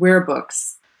rare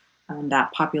books,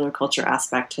 that popular culture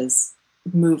aspect has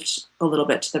moved a little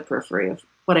bit to the periphery of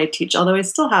what I teach, although I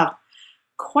still have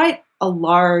quite a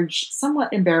large,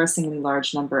 somewhat embarrassingly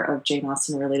large number of Jane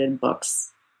Austen related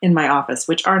books in my office,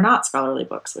 which are not scholarly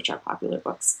books, which are popular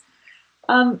books.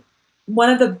 One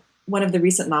of the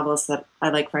recent novels that I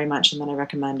like very much and that I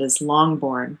recommend is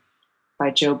Longbourn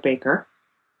by Joe Baker,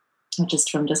 which is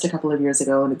from just a couple of years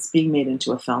ago, and it's being made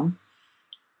into a film.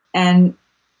 And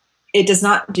it does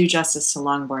not do justice to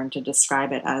Longbourn to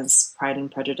describe it as Pride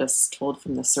and Prejudice told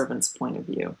from the servant's point of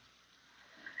view.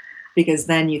 Because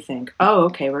then you think, oh,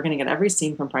 okay, we're going to get every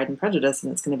scene from Pride and Prejudice,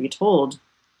 and it's going to be told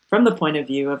from the point of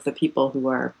view of the people who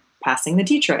are passing the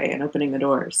tea tray and opening the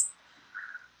doors.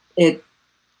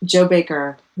 Joe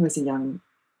Baker, who is a young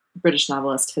British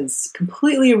novelist, has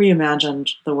completely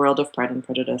reimagined the world of Pride and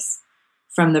Prejudice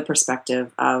from the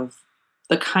perspective of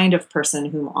the kind of person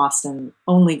whom Austen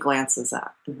only glances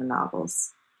at in her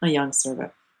novels, a young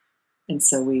servant. And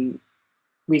so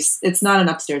it's not an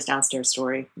upstairs, downstairs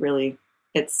story, really.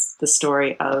 It's the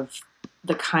story of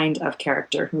the kind of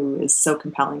character who is so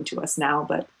compelling to us now,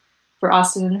 but for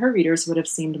Austen and her readers would have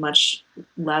seemed much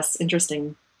less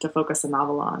interesting to focus a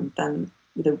novel on than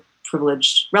the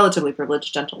relatively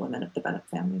privileged gentlewomen of the Bennet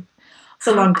family.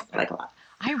 So Longbourn I like a lot.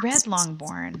 I read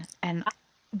Longbourn, and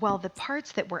while the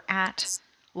parts that were at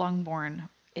Longbourn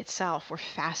itself were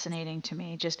fascinating to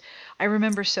me, I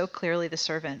remember so clearly the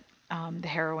servant, the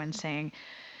heroine, saying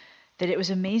that it was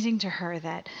amazing to her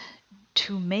that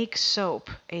to make soap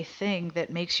a thing that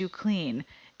makes you clean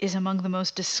is among the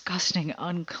most disgusting,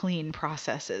 unclean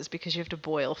processes because you have to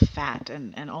boil fat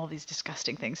and all these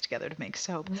disgusting things together to make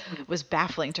soap was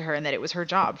baffling to her, and that it was her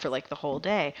job for like the whole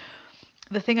day.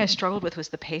 The thing I struggled with was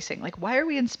the pacing. Like, why are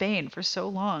we in Spain for so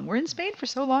long? We're in Spain for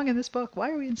so long in this book. Why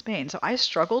are we in Spain? So I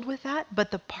struggled with that,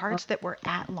 but the parts that were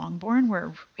at Longbourn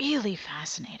were really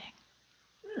fascinating.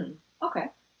 Okay.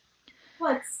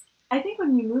 Well, I think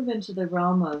when you move into the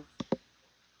realm of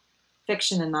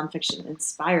fiction and nonfiction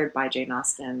inspired by Jane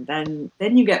Austen, then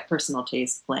you get personal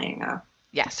taste playing a.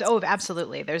 Yes, oh,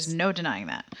 absolutely. There's no denying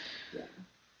that. Yeah.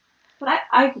 But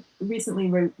I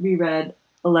recently reread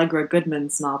Allegra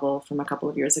Goodman's novel from a couple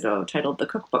of years ago titled The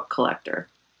Cookbook Collector,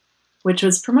 which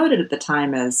was promoted at the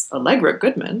time as Allegra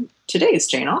Goodman, today's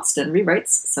Jane Austen, rewrites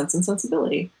Sense and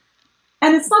Sensibility.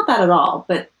 And it's not that at all,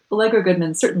 but Allegra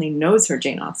Goodman certainly knows her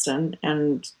Jane Austen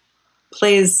and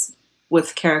plays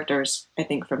with characters, I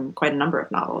think, from quite a number of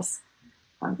novels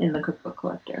in The Cookbook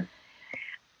Collector.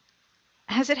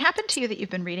 Has it happened to you that you've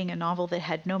been reading a novel that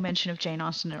had no mention of Jane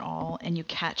Austen at all, and you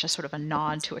catch a sort of a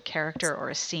nod to a character or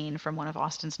a scene from one of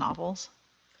Austen's novels?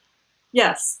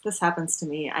 Yes, this happens to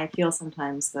me. I feel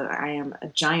sometimes that I am a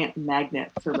giant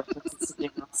magnet for references to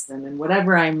Jane Austen, and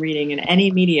whatever I'm reading in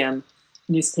any medium,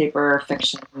 newspaper or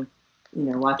fiction,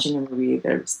 watching a movie,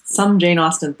 there's some Jane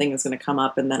Austen thing is going to come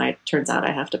up, and then it turns out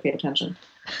I have to pay attention.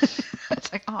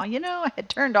 It's like, I had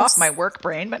turned off my work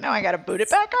brain, but now I got to boot it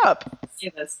back up.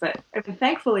 Yes, but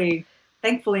thankfully,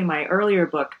 my earlier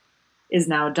book is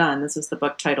now done. This was the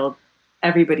book titled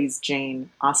Everybody's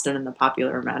Jane, Austen in the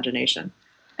Popular Imagination.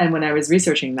 And when I was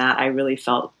researching that, I really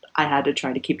felt I had to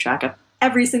try to keep track of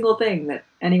every single thing that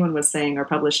anyone was saying or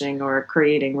publishing or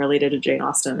creating related to Jane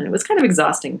Austen. And it was kind of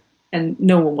exhausting, and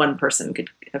no one person could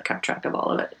have kept track of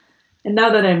all of it. And now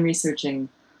that I'm researching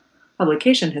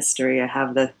publication history, I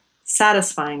have the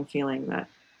satisfying feeling that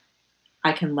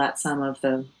I can let some of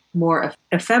the more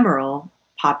ephemeral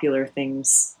popular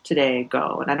things today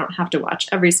go. And I don't have to watch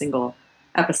every single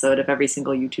episode of every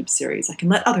single YouTube series. I can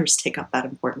let others take up that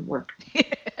important work.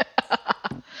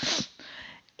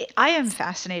 I am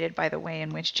fascinated by the way in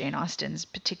which Jane Austen's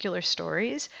particular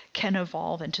stories can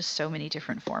evolve into so many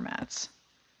different formats.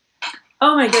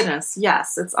 Oh my goodness,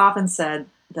 yes. It's often said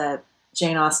that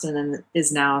Jane Austen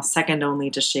is now second only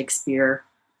to Shakespeare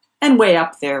and way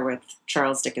up there with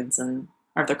Charles Dickens and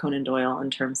Arthur Conan Doyle in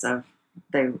terms of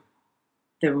the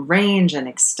range and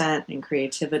extent and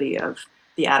creativity of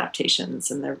the adaptations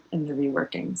and the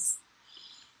reworkings.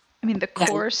 I mean, the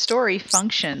core story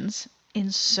functions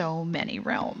in so many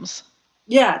realms.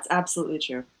 Yeah, it's absolutely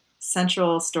true.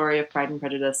 Central story of Pride and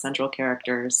Prejudice, central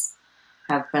characters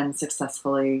have been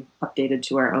successfully updated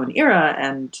to our own era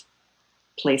and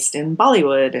placed in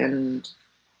Bollywood and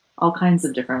all kinds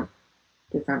of different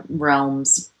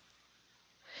realms.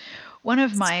 One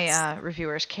of my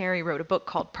reviewers, Carrie, wrote a book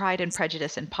called Pride and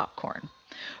Prejudice and Popcorn,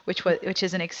 which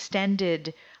is an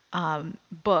extended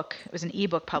book. It was an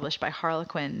ebook published by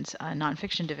Harlequin's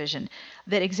nonfiction division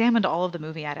that examined all of the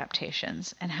movie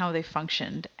adaptations and how they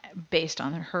functioned based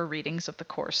on her readings of the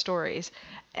core stories.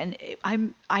 And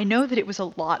I know that it was a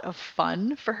lot of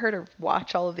fun for her to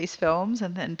watch all of these films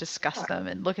and then discuss them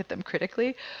and look at them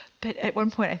critically. But at one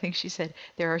point, I think she said,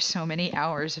 there are so many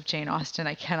hours of Jane Austen,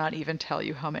 I cannot even tell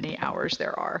you how many hours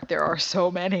there are. There are so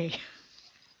many.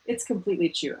 It's completely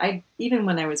true. Even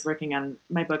when I was working on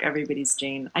my book, Everybody's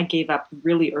Jane, I gave up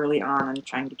really early on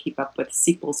trying to keep up with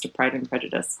sequels to Pride and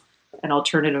Prejudice and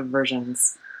alternative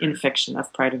versions in fiction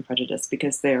of Pride and Prejudice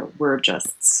because there were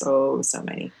just so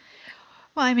many.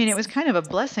 Well, I mean, it was kind of a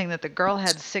blessing that the girl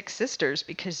had 6 sisters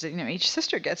because, each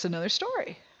sister gets another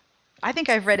story. I think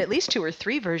I've read at least 2 or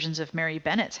 3 versions of Mary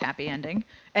Bennet's happy ending.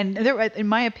 And in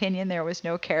my opinion, there was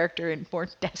no character in more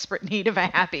desperate need of a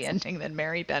happy ending than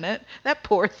Mary Bennet. That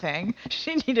poor thing.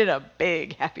 She needed a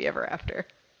big happy ever after.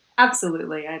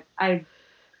 Absolutely. I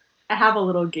have a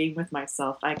little game with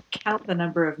myself. I count the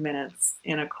number of minutes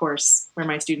in a course where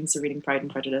my students are reading Pride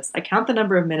and Prejudice. I count the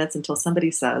number of minutes until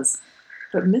somebody says,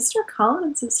 but Mr.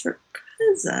 Collins is her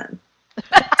cousin.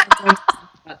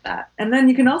 About that. And then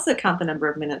you can also count the number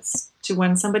of minutes to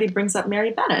when somebody brings up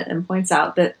Mary Bennet and points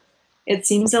out that it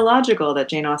seems illogical that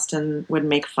Jane Austen would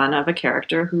make fun of a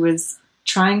character who is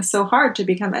trying so hard to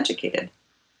become educated.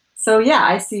 So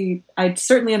yeah, I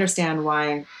certainly understand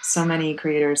why so many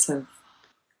creators have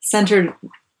centered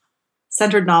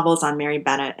novels on Mary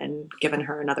Bennet and given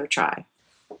her another try.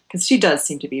 Because she does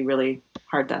seem to be really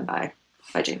hard done by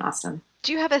Jane Austen.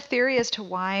 Do you have a theory as to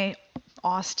why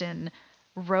Austen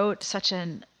wrote such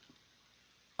an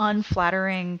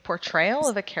unflattering portrayal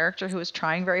of a character who was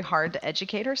trying very hard to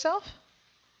educate herself?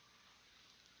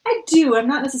 I I do. I'm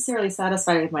not necessarily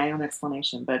satisfied with my own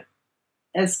explanation, but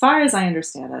as far as I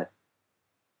understand it,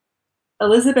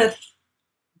 Elizabeth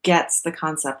gets the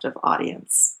concept of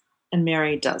audience, and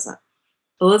Mary doesn't.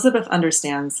 Elizabeth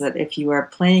understands that if you are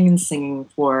playing and singing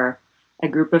for a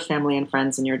group of family and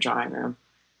friends in your drawing room,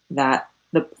 that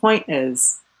the point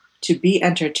is to be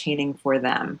entertaining for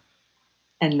them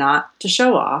and not to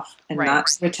show off and not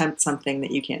to attempt something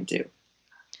that you can't do.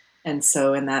 And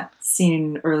so in that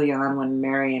scene early on when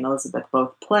Mary and Elizabeth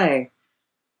both play,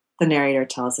 the narrator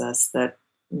tells us that,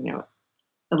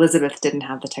 Elizabeth didn't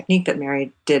have the technique that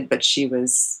Mary did, but she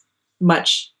was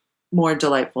much more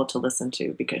delightful to listen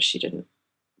to because she didn't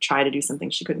try to do something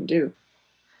she couldn't do.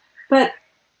 But,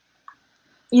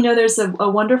 there's a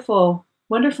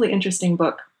wonderfully interesting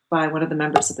book by one of the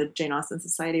members of the Jane Austen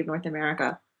Society of North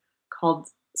America called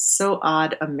So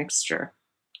Odd a Mixture,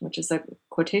 which is a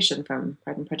quotation from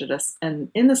Pride and Prejudice.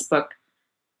 And in this book,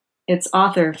 its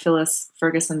author, Phyllis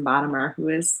Ferguson Bottomer, who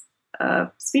is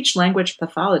a speech-language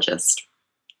pathologist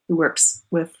who works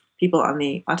with people on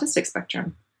the autistic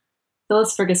spectrum.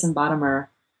 Phyllis Ferguson Bottomer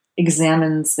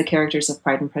examines the characters of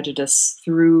Pride and Prejudice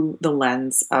through the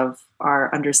lens of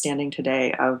our understanding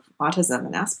today of autism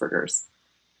and Asperger's.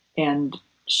 And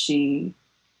she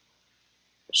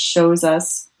shows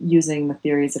us, using the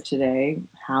theories of today,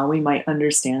 how we might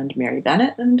understand Mary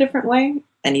Bennet in a different way,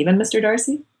 and even Mr.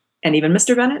 Darcy, and even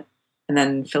Mr. Bennet. And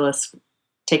then Phyllis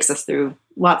takes us through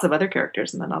lots of other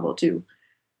characters in the novel, too.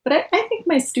 But I think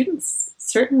my students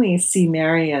certainly see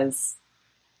Mary as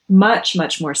much,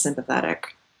 much more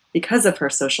sympathetic because of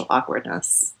her social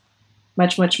awkwardness.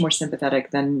 Much, much more sympathetic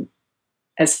than,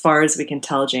 as far as we can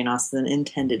tell, Jane Austen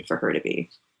intended for her to be.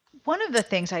 One of the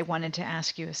things I wanted to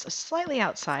ask you is slightly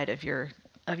outside of your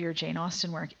Jane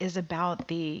Austen work is about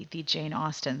the Jane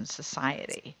Austen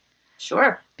Society.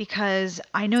 Sure. Because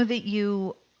I know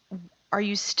that are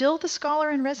you still the scholar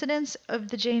in residence of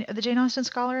the Jane Austen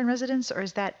Scholar in Residence, or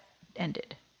is that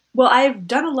ended? Well, I've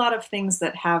done a lot of things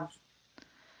that have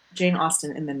Jane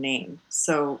Austen in the name.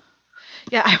 So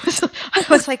yeah, I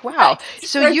was like, wow.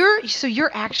 So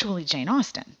you're actually Jane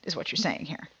Austen, is what you're saying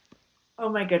here. Oh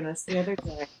my goodness! The other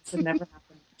day, this had never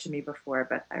happened to me before,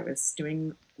 but I was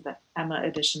doing the Emma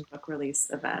edition book release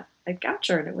event at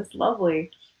Goucher, and it was lovely.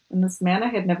 And this man I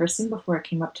had never seen before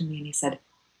came up to me and he said,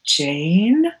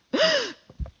 "Jane?"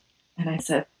 And I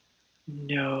said,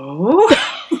 "No."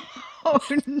 Oh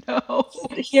no.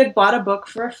 He had bought a book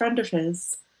for a friend of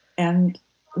his, and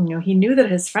he knew that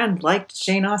his friend liked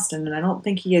Jane Austen, and I don't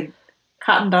think he had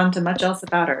cottoned on to much else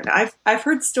about her. And I've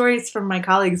heard stories from my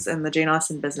colleagues in the Jane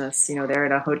Austen business. They're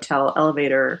in a hotel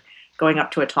elevator going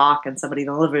up to a talk, and somebody in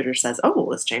the elevator says, "Oh,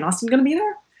 well, is Jane Austen going to be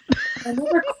there?" I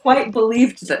never quite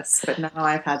believed this, but now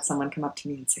I've had someone come up to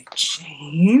me and say,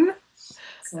 "Jane?"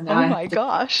 So now oh my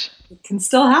gosh. It can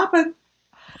still happen.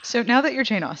 So now that you're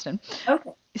Jane Austen.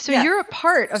 Okay. So you're a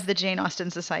part of the Jane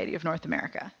Austen Society of North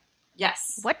America.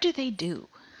 Yes. What do they do?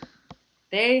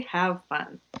 They have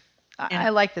fun. I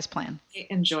like this plan. They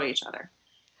enjoy each other.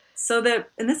 So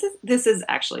this is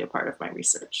actually a part of my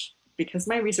research, because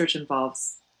my research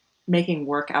involves making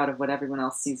work out of what everyone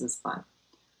else sees as fun.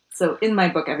 So in my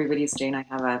book, Everybody's Jane, I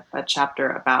have a chapter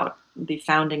about the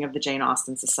founding of the Jane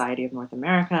Austen Society of North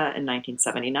America in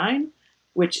 1979,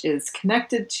 which is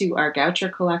connected to our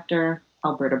Goucher collector,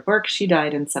 Alberta Burke. She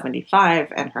died in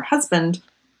 1975, and her husband,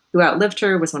 who outlived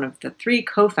her, was one of the 3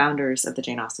 co-founders of the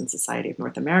Jane Austen Society of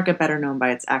North America, better known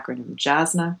by its acronym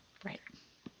JASNA. Right.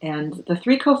 And the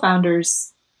 3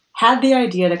 co-founders had the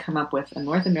idea to come up with a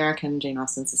North American Jane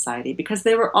Austen Society because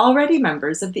they were already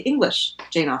members of the English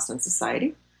Jane Austen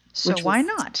Society. So why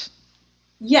not?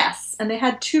 Yes, and they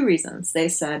had 2 reasons. They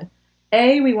said,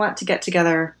 A, we want to get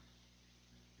together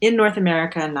in North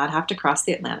America and not have to cross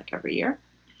the Atlantic every year.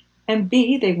 And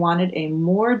B, they wanted a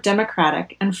more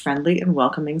democratic and friendly and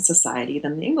welcoming society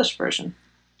than the English version.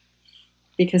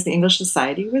 Because the English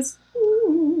society was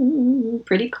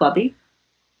pretty clubby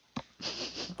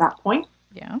at that point.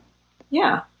 Yeah.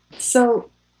 Yeah. So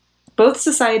both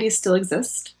societies still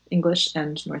exist, English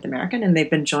and North American, and they've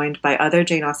been joined by other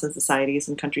Jane Austen societies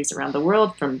in countries around the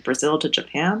world, from Brazil to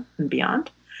Japan and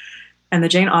beyond. And the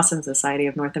Jane Austen Society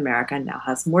of North America now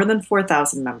has more than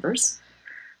 4,000 members.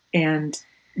 And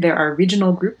there are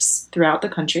regional groups throughout the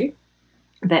country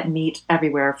that meet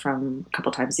everywhere from a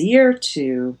couple times a year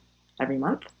to every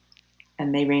month.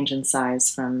 And they range in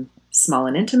size from small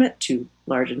and intimate to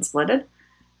large and splendid.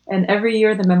 And every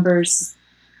year the members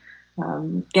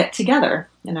get together.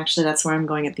 And actually that's where I'm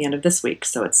going at the end of this week.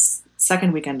 So it's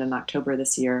second weekend in October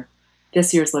this year.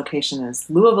 This year's location is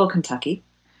Louisville, Kentucky.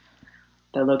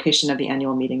 The location of the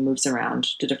annual meeting moves around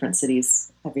to different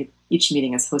cities. Each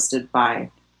meeting is hosted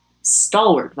by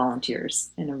stalwart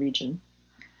volunteers in a region.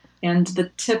 And the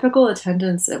typical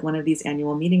attendance at one of these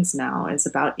annual meetings now is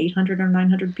about 800 or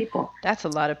 900 people. That's a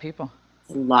lot of people.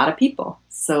 It's a lot of people.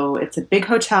 So it's a big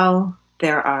hotel.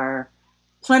 There are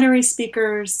plenary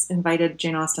speakers, invited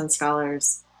Jane Austen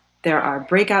scholars. There are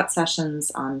breakout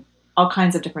sessions on all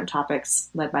kinds of different topics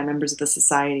led by members of the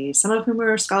society, some of whom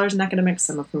are scholars and academics,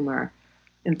 some of whom are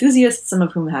enthusiasts, some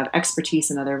of whom have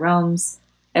expertise in other realms.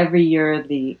 Every year,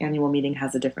 the annual meeting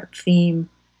has a different theme.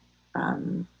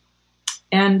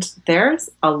 And there's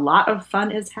a lot of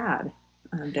fun is had.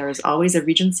 There is always a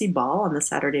Regency ball on the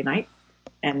Saturday night,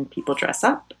 and people dress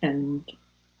up and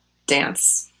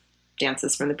dances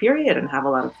from the period and have a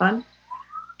lot of fun.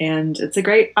 And it's a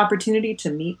great opportunity to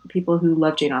meet people who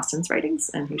love Jane Austen's writings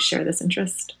and who share this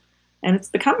interest. And it's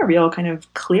become a real kind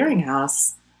of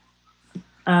clearinghouse,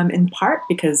 in part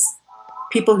because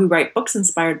people who write books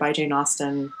inspired by Jane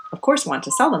Austen, of course, want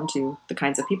to sell them to the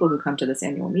kinds of people who come to this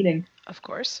annual meeting. Of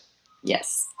course.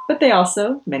 Yes. But they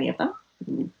also, many of them,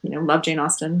 love Jane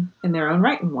Austen in their own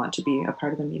right and want to be a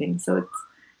part of the meeting. So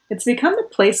it's become the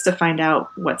place to find out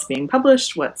what's being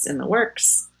published, what's in the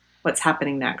works, what's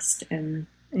happening next in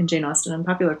Jane Austen and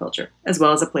popular culture, as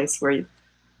well as a place where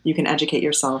you can educate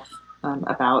yourself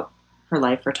about her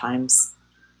life, her times,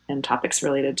 and topics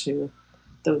related to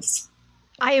those.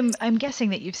 I'm guessing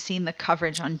that you've seen the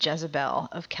coverage on Jezebel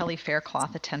of Kelly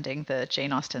Faircloth attending the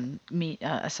Jane Austen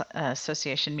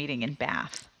Association meeting in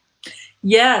Bath.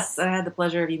 Yes, I had the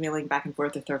pleasure of emailing back and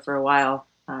forth with her for a while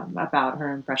about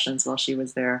her impressions while she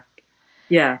was there.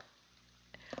 Yeah.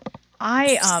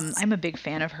 I'm a big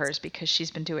fan of hers because she's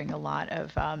been doing a lot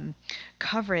of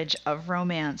coverage of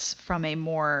romance from a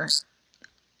more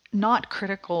not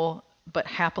critical but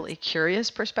happily curious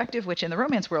perspective, which in the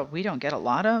romance world we don't get a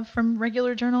lot of from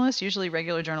regular journalists. Usually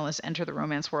regular journalists enter the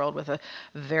romance world with a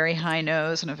very high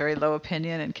nose and a very low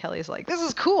opinion, and Kelly's like, this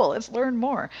is cool, let's learn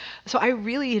more. So I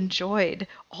really enjoyed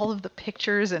all of the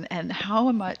pictures and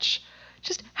how much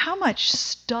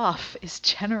stuff is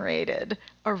generated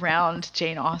around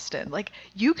Jane Austen. Like,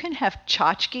 you can have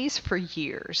tchotchkes for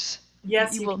years.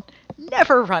 Yes. You will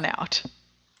never run out.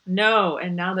 No,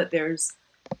 and now that there's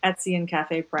Etsy and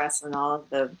Cafe Press and all of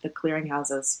the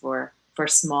clearinghouses for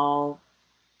small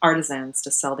artisans to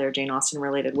sell their Jane Austen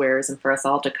related wares and for us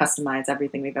all to customize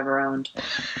everything we've ever owned.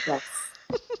 Yes.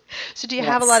 So do you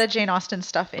have a lot of Jane Austen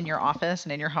stuff in your office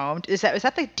and in your home? Is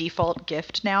that the default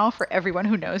gift now for everyone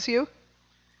who knows you?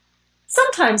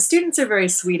 Sometimes students are very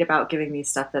sweet about giving me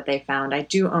stuff that they found. I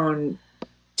do own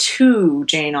 2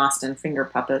 Jane Austen finger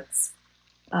puppets.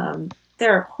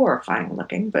 They're horrifying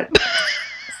looking, but...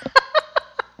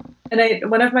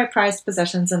 And one of my prized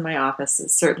possessions in my office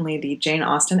is certainly the Jane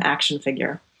Austen action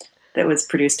figure that was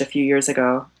produced a few years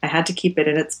ago. I had to keep it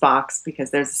in its box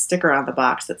because there's a sticker on the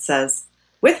box that says,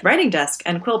 with writing desk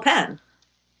and quill pen,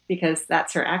 because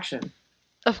that's her action.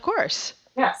 Of course.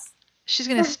 Yes. She's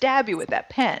going to stab you with that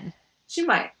pen. She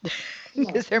might.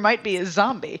 Because there might be a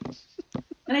zombie.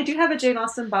 And I do have a Jane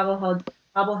Austen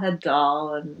bobblehead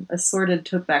doll and assorted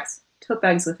tote bags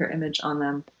with her image on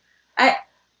them. I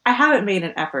haven't made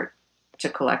an effort to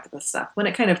collect this stuff. When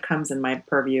it kind of comes in my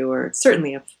purview, or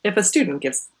certainly if a student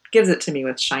gives it to me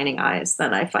with shining eyes,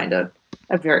 then I find a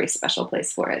very special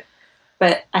place for it.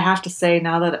 But I have to say,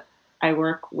 now that I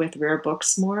work with rare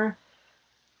books more,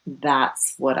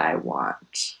 that's what I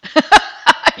want.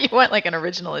 You want like an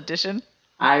original edition?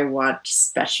 I want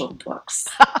special books.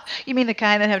 You mean the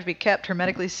kind that have to be kept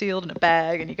hermetically sealed in a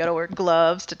bag and you got to wear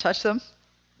gloves to touch them?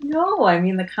 No, I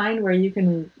mean the kind where you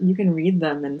can read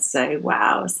them and say,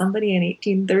 wow, somebody in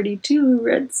 1832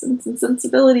 read Sense and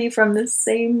Sensibility from this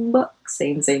same book.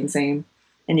 Same.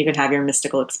 And you can have your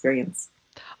mystical experience.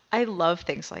 I love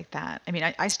things like that. I mean,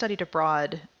 I studied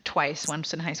abroad twice,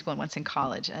 once in high school and once in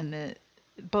college. And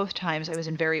both times I was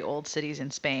in very old cities in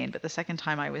Spain, but the second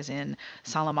time I was in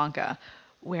Salamanca,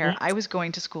 where I was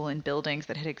going to school in buildings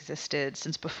that had existed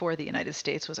since before the United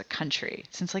States was a country,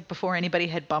 since like before anybody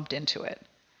had bumped into it.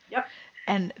 Yep.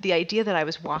 And the idea that I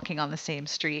was walking on the same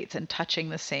streets and touching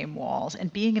the same walls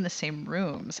and being in the same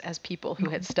rooms as people who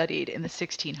had studied in the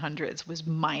 1600s was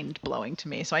mind-blowing to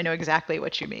me. So I know exactly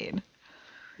what you mean.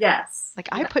 Yes. Like,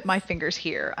 I put my fingers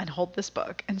here and hold this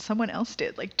book, and someone else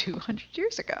did like 200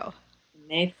 years ago. And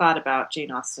they thought about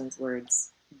Jane Austen's words,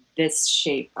 this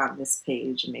shape on this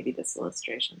page and maybe this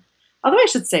illustration. Although I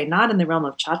should say, not in the realm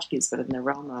of tchotchkes, but in the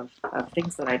realm of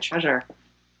things that I treasure,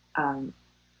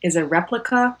 is a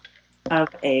replica of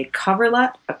a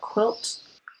coverlet, a quilt,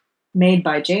 made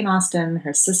by Jane Austen,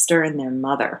 her sister, and their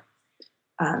mother.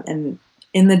 And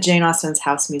in the Jane Austen's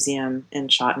House Museum in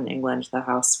Chawton, England, the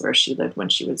house where she lived when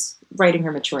she was writing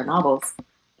her mature novels,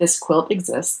 this quilt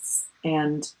exists,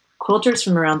 and quilters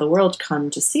from around the world come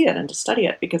to see it and to study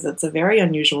it because it's a very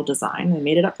unusual design. They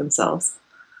made it up themselves.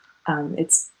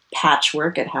 It's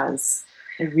patchwork. It has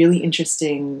a really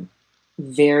interesting,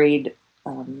 varied,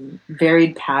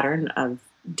 varied pattern of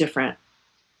different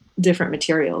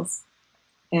materials.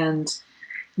 And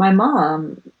my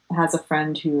mom has a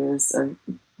friend who is a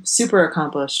super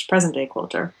accomplished present day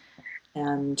quilter.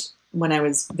 And when I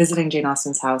was visiting Jane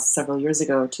Austen's house several years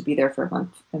ago to be there for a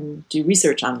month and do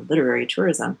research on literary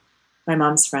tourism, my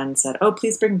mom's friend said, "Oh,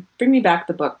 please bring me back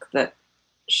the book that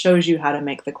shows you how to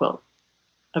make the quilt,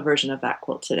 a version of that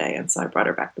quilt today." And so I brought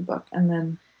her back the book. And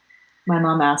then my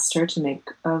mom asked her to make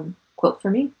a quilt for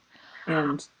me.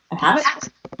 And I have it. That's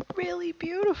really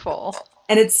beautiful.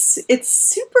 And it's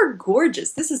super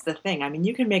gorgeous. This is the thing. I mean,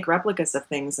 you can make replicas of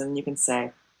things and you can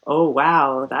say, "Oh,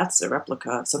 wow, that's a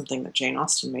replica of something that Jane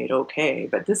Austen made. Okay."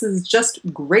 But this is just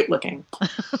great looking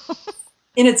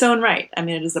in its own right. I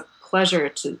mean, it is a pleasure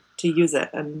to use it.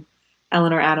 And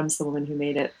Eleanor Adams, the woman who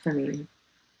made it for me,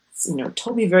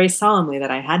 told me very solemnly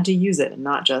that I had to use it and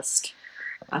not just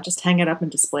hang it up and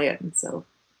display it. And so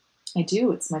I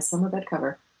do. It's my summer bed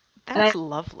cover. That's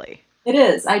lovely. It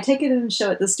is. I take it and show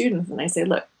it to students and I say,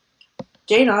 "Look,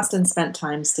 Jane Austen spent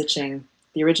time stitching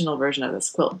the original version of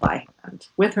this quilt by hand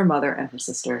with her mother and her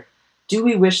sister. Do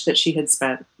we wish that she had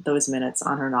spent those minutes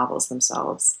on her novels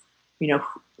themselves?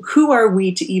 Who are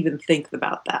we to even think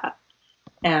about that?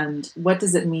 And what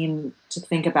does it mean to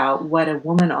think about what a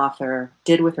woman author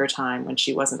did with her time when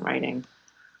she wasn't writing,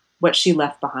 what she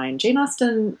left behind?" Jane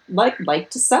Austen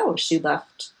liked to sew. She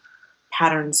left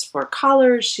patterns for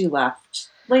collars. She left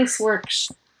lace work.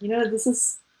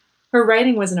 Her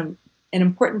writing was an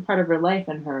important part of her life,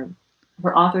 and her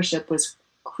authorship was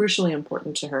crucially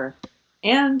important to her.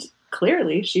 And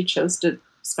clearly, she chose to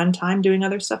spend time doing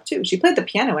other stuff too. She played the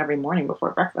piano every morning before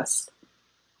breakfast.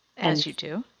 As you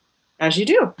do. As you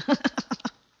do.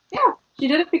 Yeah, she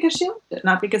did it because she loved it,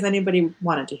 not because anybody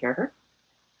wanted to hear her.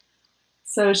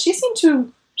 So she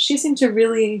seemed to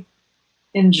really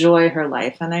enjoy her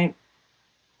life, and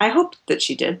I hoped that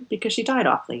she did because she died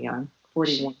awfully young.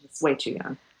 41 is way too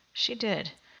young. She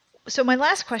did. So my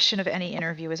last question of any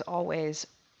interview is always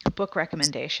book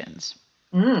recommendations.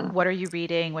 What are you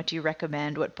reading? What do you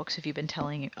recommend? What books have you been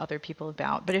telling other people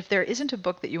about? But if there isn't a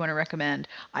book that you want to recommend,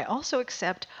 I also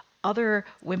accept other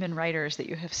women writers that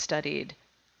you have studied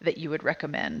that you would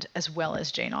recommend, as well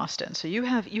as Jane Austen. So you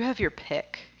have your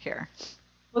pick here.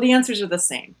 Well, the answers are the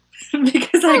same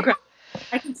because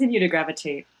I continue to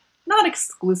gravitate not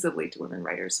exclusively to women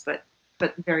writers, but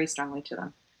very strongly to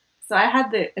them. So I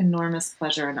had the enormous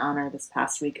pleasure and honor this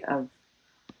past week of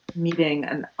meeting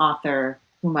an author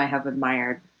whom I have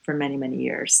admired for many, many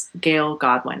years, Gail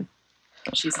Godwin.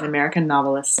 She's an American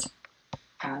novelist.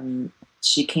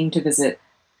 She came to visit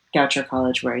Goucher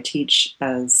College, where I teach,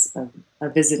 as a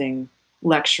visiting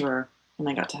lecturer, and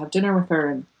I got to have dinner with her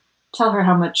and tell her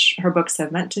how much her books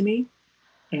have meant to me.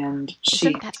 And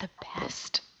Isn't that the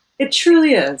best? It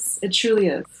truly is. It truly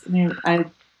is. I mean,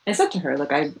 I said to her,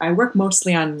 "Look, I work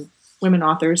mostly on women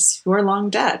authors who are long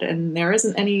dead, and there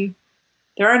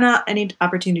are not any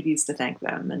opportunities to thank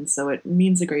them, and so it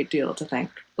means a great deal to thank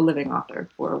a living author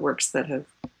for works that have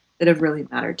really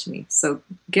mattered to me." So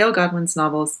Gail Godwin's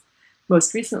novels,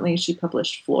 most recently she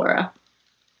published Flora.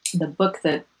 The book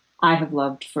that I have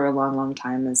loved for a long, long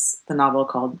time is the novel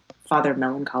called Father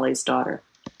Melancholy's Daughter,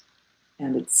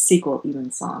 and its sequel,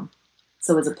 Evensong.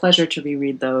 So it was a pleasure to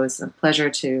reread those, a pleasure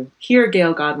to hear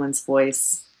Gail Godwin's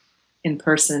voice in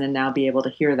person, and now be able to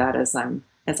hear that as I'm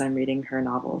reading her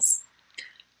novels.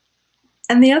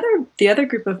 And the other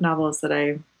group of novels that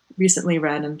I recently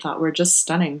read and thought were just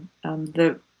stunning,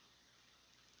 the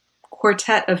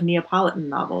quartet of Neapolitan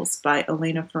novels by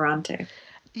Elena Ferrante.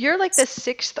 You're like the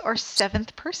 6th or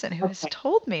 7th person who has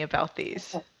told me about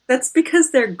these. That's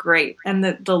because they're great. And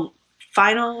the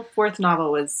final 4th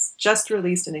novel was just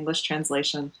released in English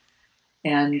translation.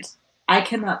 And I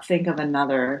cannot think of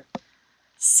another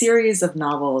series of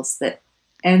novels that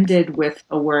ended with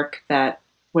a work that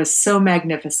was so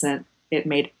magnificent it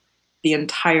made the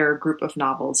entire group of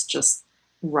novels just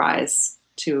rise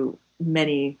to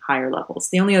many higher levels.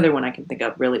 The only other one I can think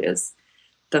of really is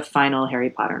the final Harry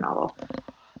Potter novel.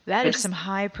 That is some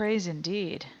high praise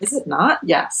indeed. Is it not?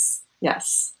 Yes.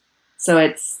 Yes. So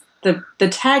it's the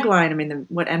tagline. I mean,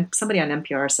 what somebody on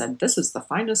NPR said, "This is the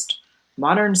finest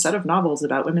modern set of novels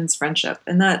about women's friendship,"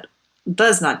 and that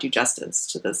does not do justice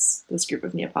to this group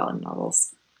of Neapolitan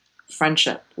novels.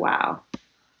 Friendship, wow.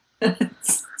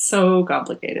 It's so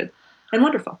complicated and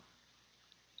wonderful.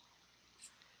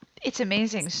 It's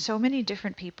amazing. So many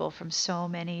different people from so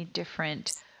many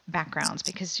different backgrounds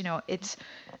because,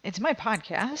 it's my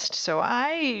podcast, so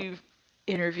I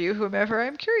interview whomever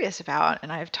I'm curious about.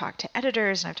 And I've talked to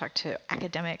editors, and I've talked to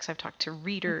academics, I've talked to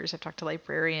readers, I've talked to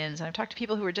librarians, and I've talked to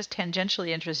people who are just tangentially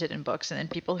interested in books, and then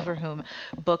people for whom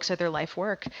books are their life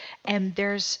work. And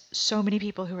there's so many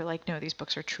people who are like, no, these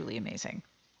books are truly amazing.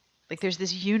 Like there's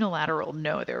this unilateral,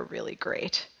 no, they're really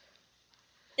great.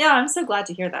 Yeah, I'm so glad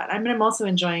to hear that. I mean, I'm also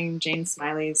enjoying Jane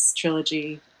Smiley's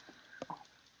trilogy,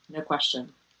 no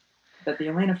question. But the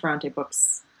Elena Ferrante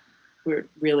books were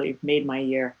really made my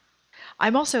year. I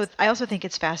also think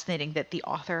it's fascinating that the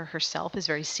author herself is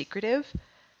very secretive.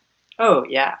 Oh,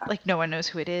 yeah. Like no one knows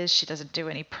who it is. She doesn't do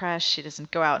any press. She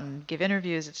doesn't go out and give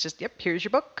interviews. It's just, yep, here's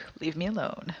your book. Leave me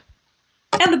alone.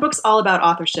 And the book's all about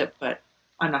authorship, but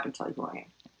I'm not going to tell you who I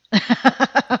am.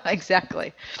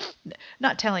 Exactly.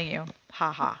 Not telling you.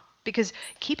 Ha ha. Because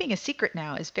keeping a secret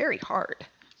now is very hard.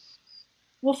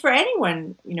 Well, for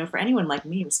anyone, for anyone like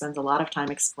me who spends a lot of time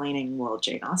explaining, well,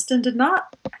 Jane Austen did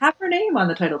not have her name on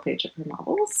the title page of her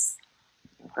novels.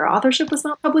 Her authorship was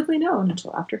not publicly known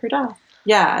until after her death.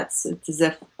 Yeah, it's as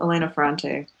if Elena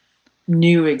Ferrante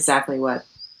knew exactly what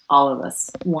all of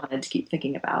us wanted to keep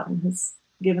thinking about and has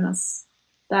given us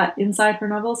that inside her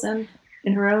novels and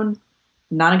in her own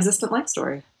non-existent life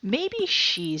story. Maybe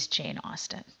she's Jane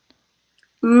Austen.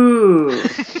 Ooh.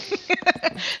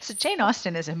 So Jane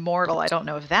Austen is immortal. I don't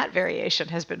know if that variation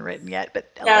has been written yet,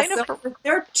 but yeah,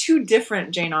 there are two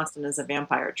different Jane Austen as a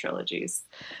vampire trilogies.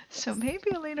 So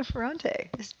maybe Elena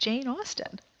Ferrante is Jane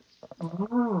Austen.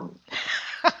 Oh.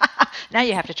 Now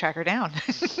you have to track her down.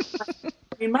 I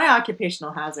mean, my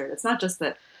occupational hazard, it's not just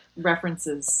that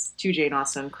references to Jane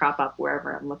Austen crop up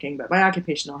wherever I'm looking, but my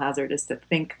occupational hazard is to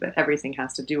think that everything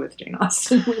has to do with Jane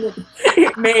Austen when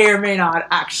it may or may not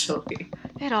actually.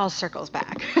 It all circles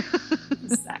back.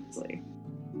 Exactly.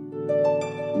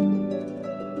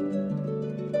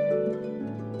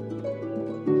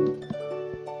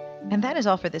 And that is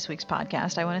all for this week's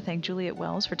podcast. I want to thank Juliette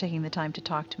Wells for taking the time to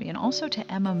talk to me, and also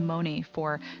to Emma Money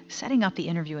for setting up the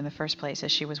interview in the first place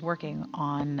as she was working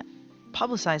on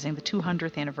publicizing the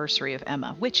 200th anniversary of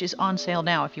Emma, which is on sale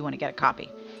now if you want to get a copy.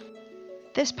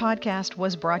 This podcast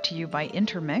was brought to you by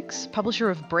Intermix, publisher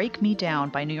of Break Me Down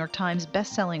by New York Times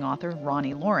bestselling author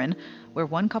Ronnie Lauren, where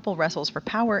one couple wrestles for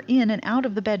power in and out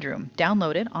of the bedroom,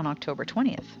 downloaded on October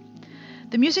 20th.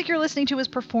 The music you're listening to is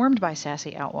performed by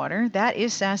Sassy Outwater. That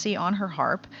is Sassy on her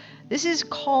harp. This is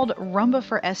called Rumba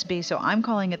for SB, so I'm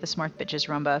calling it the Smart Bitches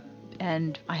Rumba,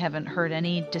 and I haven't heard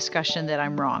any discussion that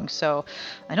I'm wrong, so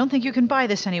I don't think you can buy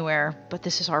this anywhere, but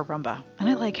this is our rumba, and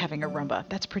I like having a rumba.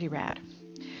 That's pretty rad.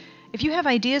 If you have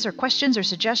ideas or questions or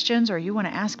suggestions, or you want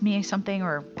to ask me something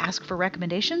or ask for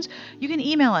recommendations, you can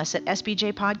email us at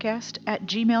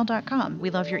sbjpodcast@gmail.com. We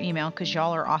love your email because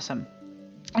y'all are awesome.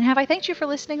 And have I thanked you for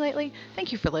listening lately?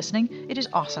 Thank you for listening. It is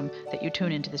awesome that you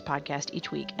tune into this podcast each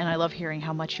week, and I love hearing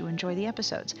how much you enjoy the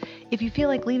episodes. If you feel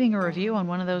like leaving a review on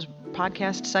one of those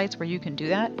podcast sites where you can do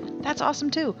that, that's awesome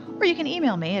too. Or you can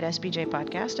email me at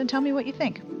sbjpodcast and tell me what you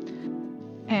think.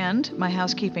 And my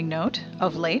housekeeping note,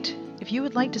 of late, if you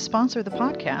would like to sponsor the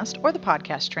podcast or the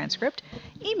podcast transcript,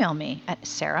 email me at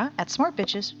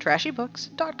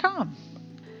sarah@smartbitchestrashybooks.com.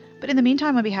 But in the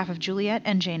meantime, on behalf of Juliette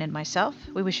and Jane and myself,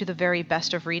 we wish you the very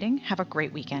best of reading. Have a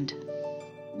great weekend.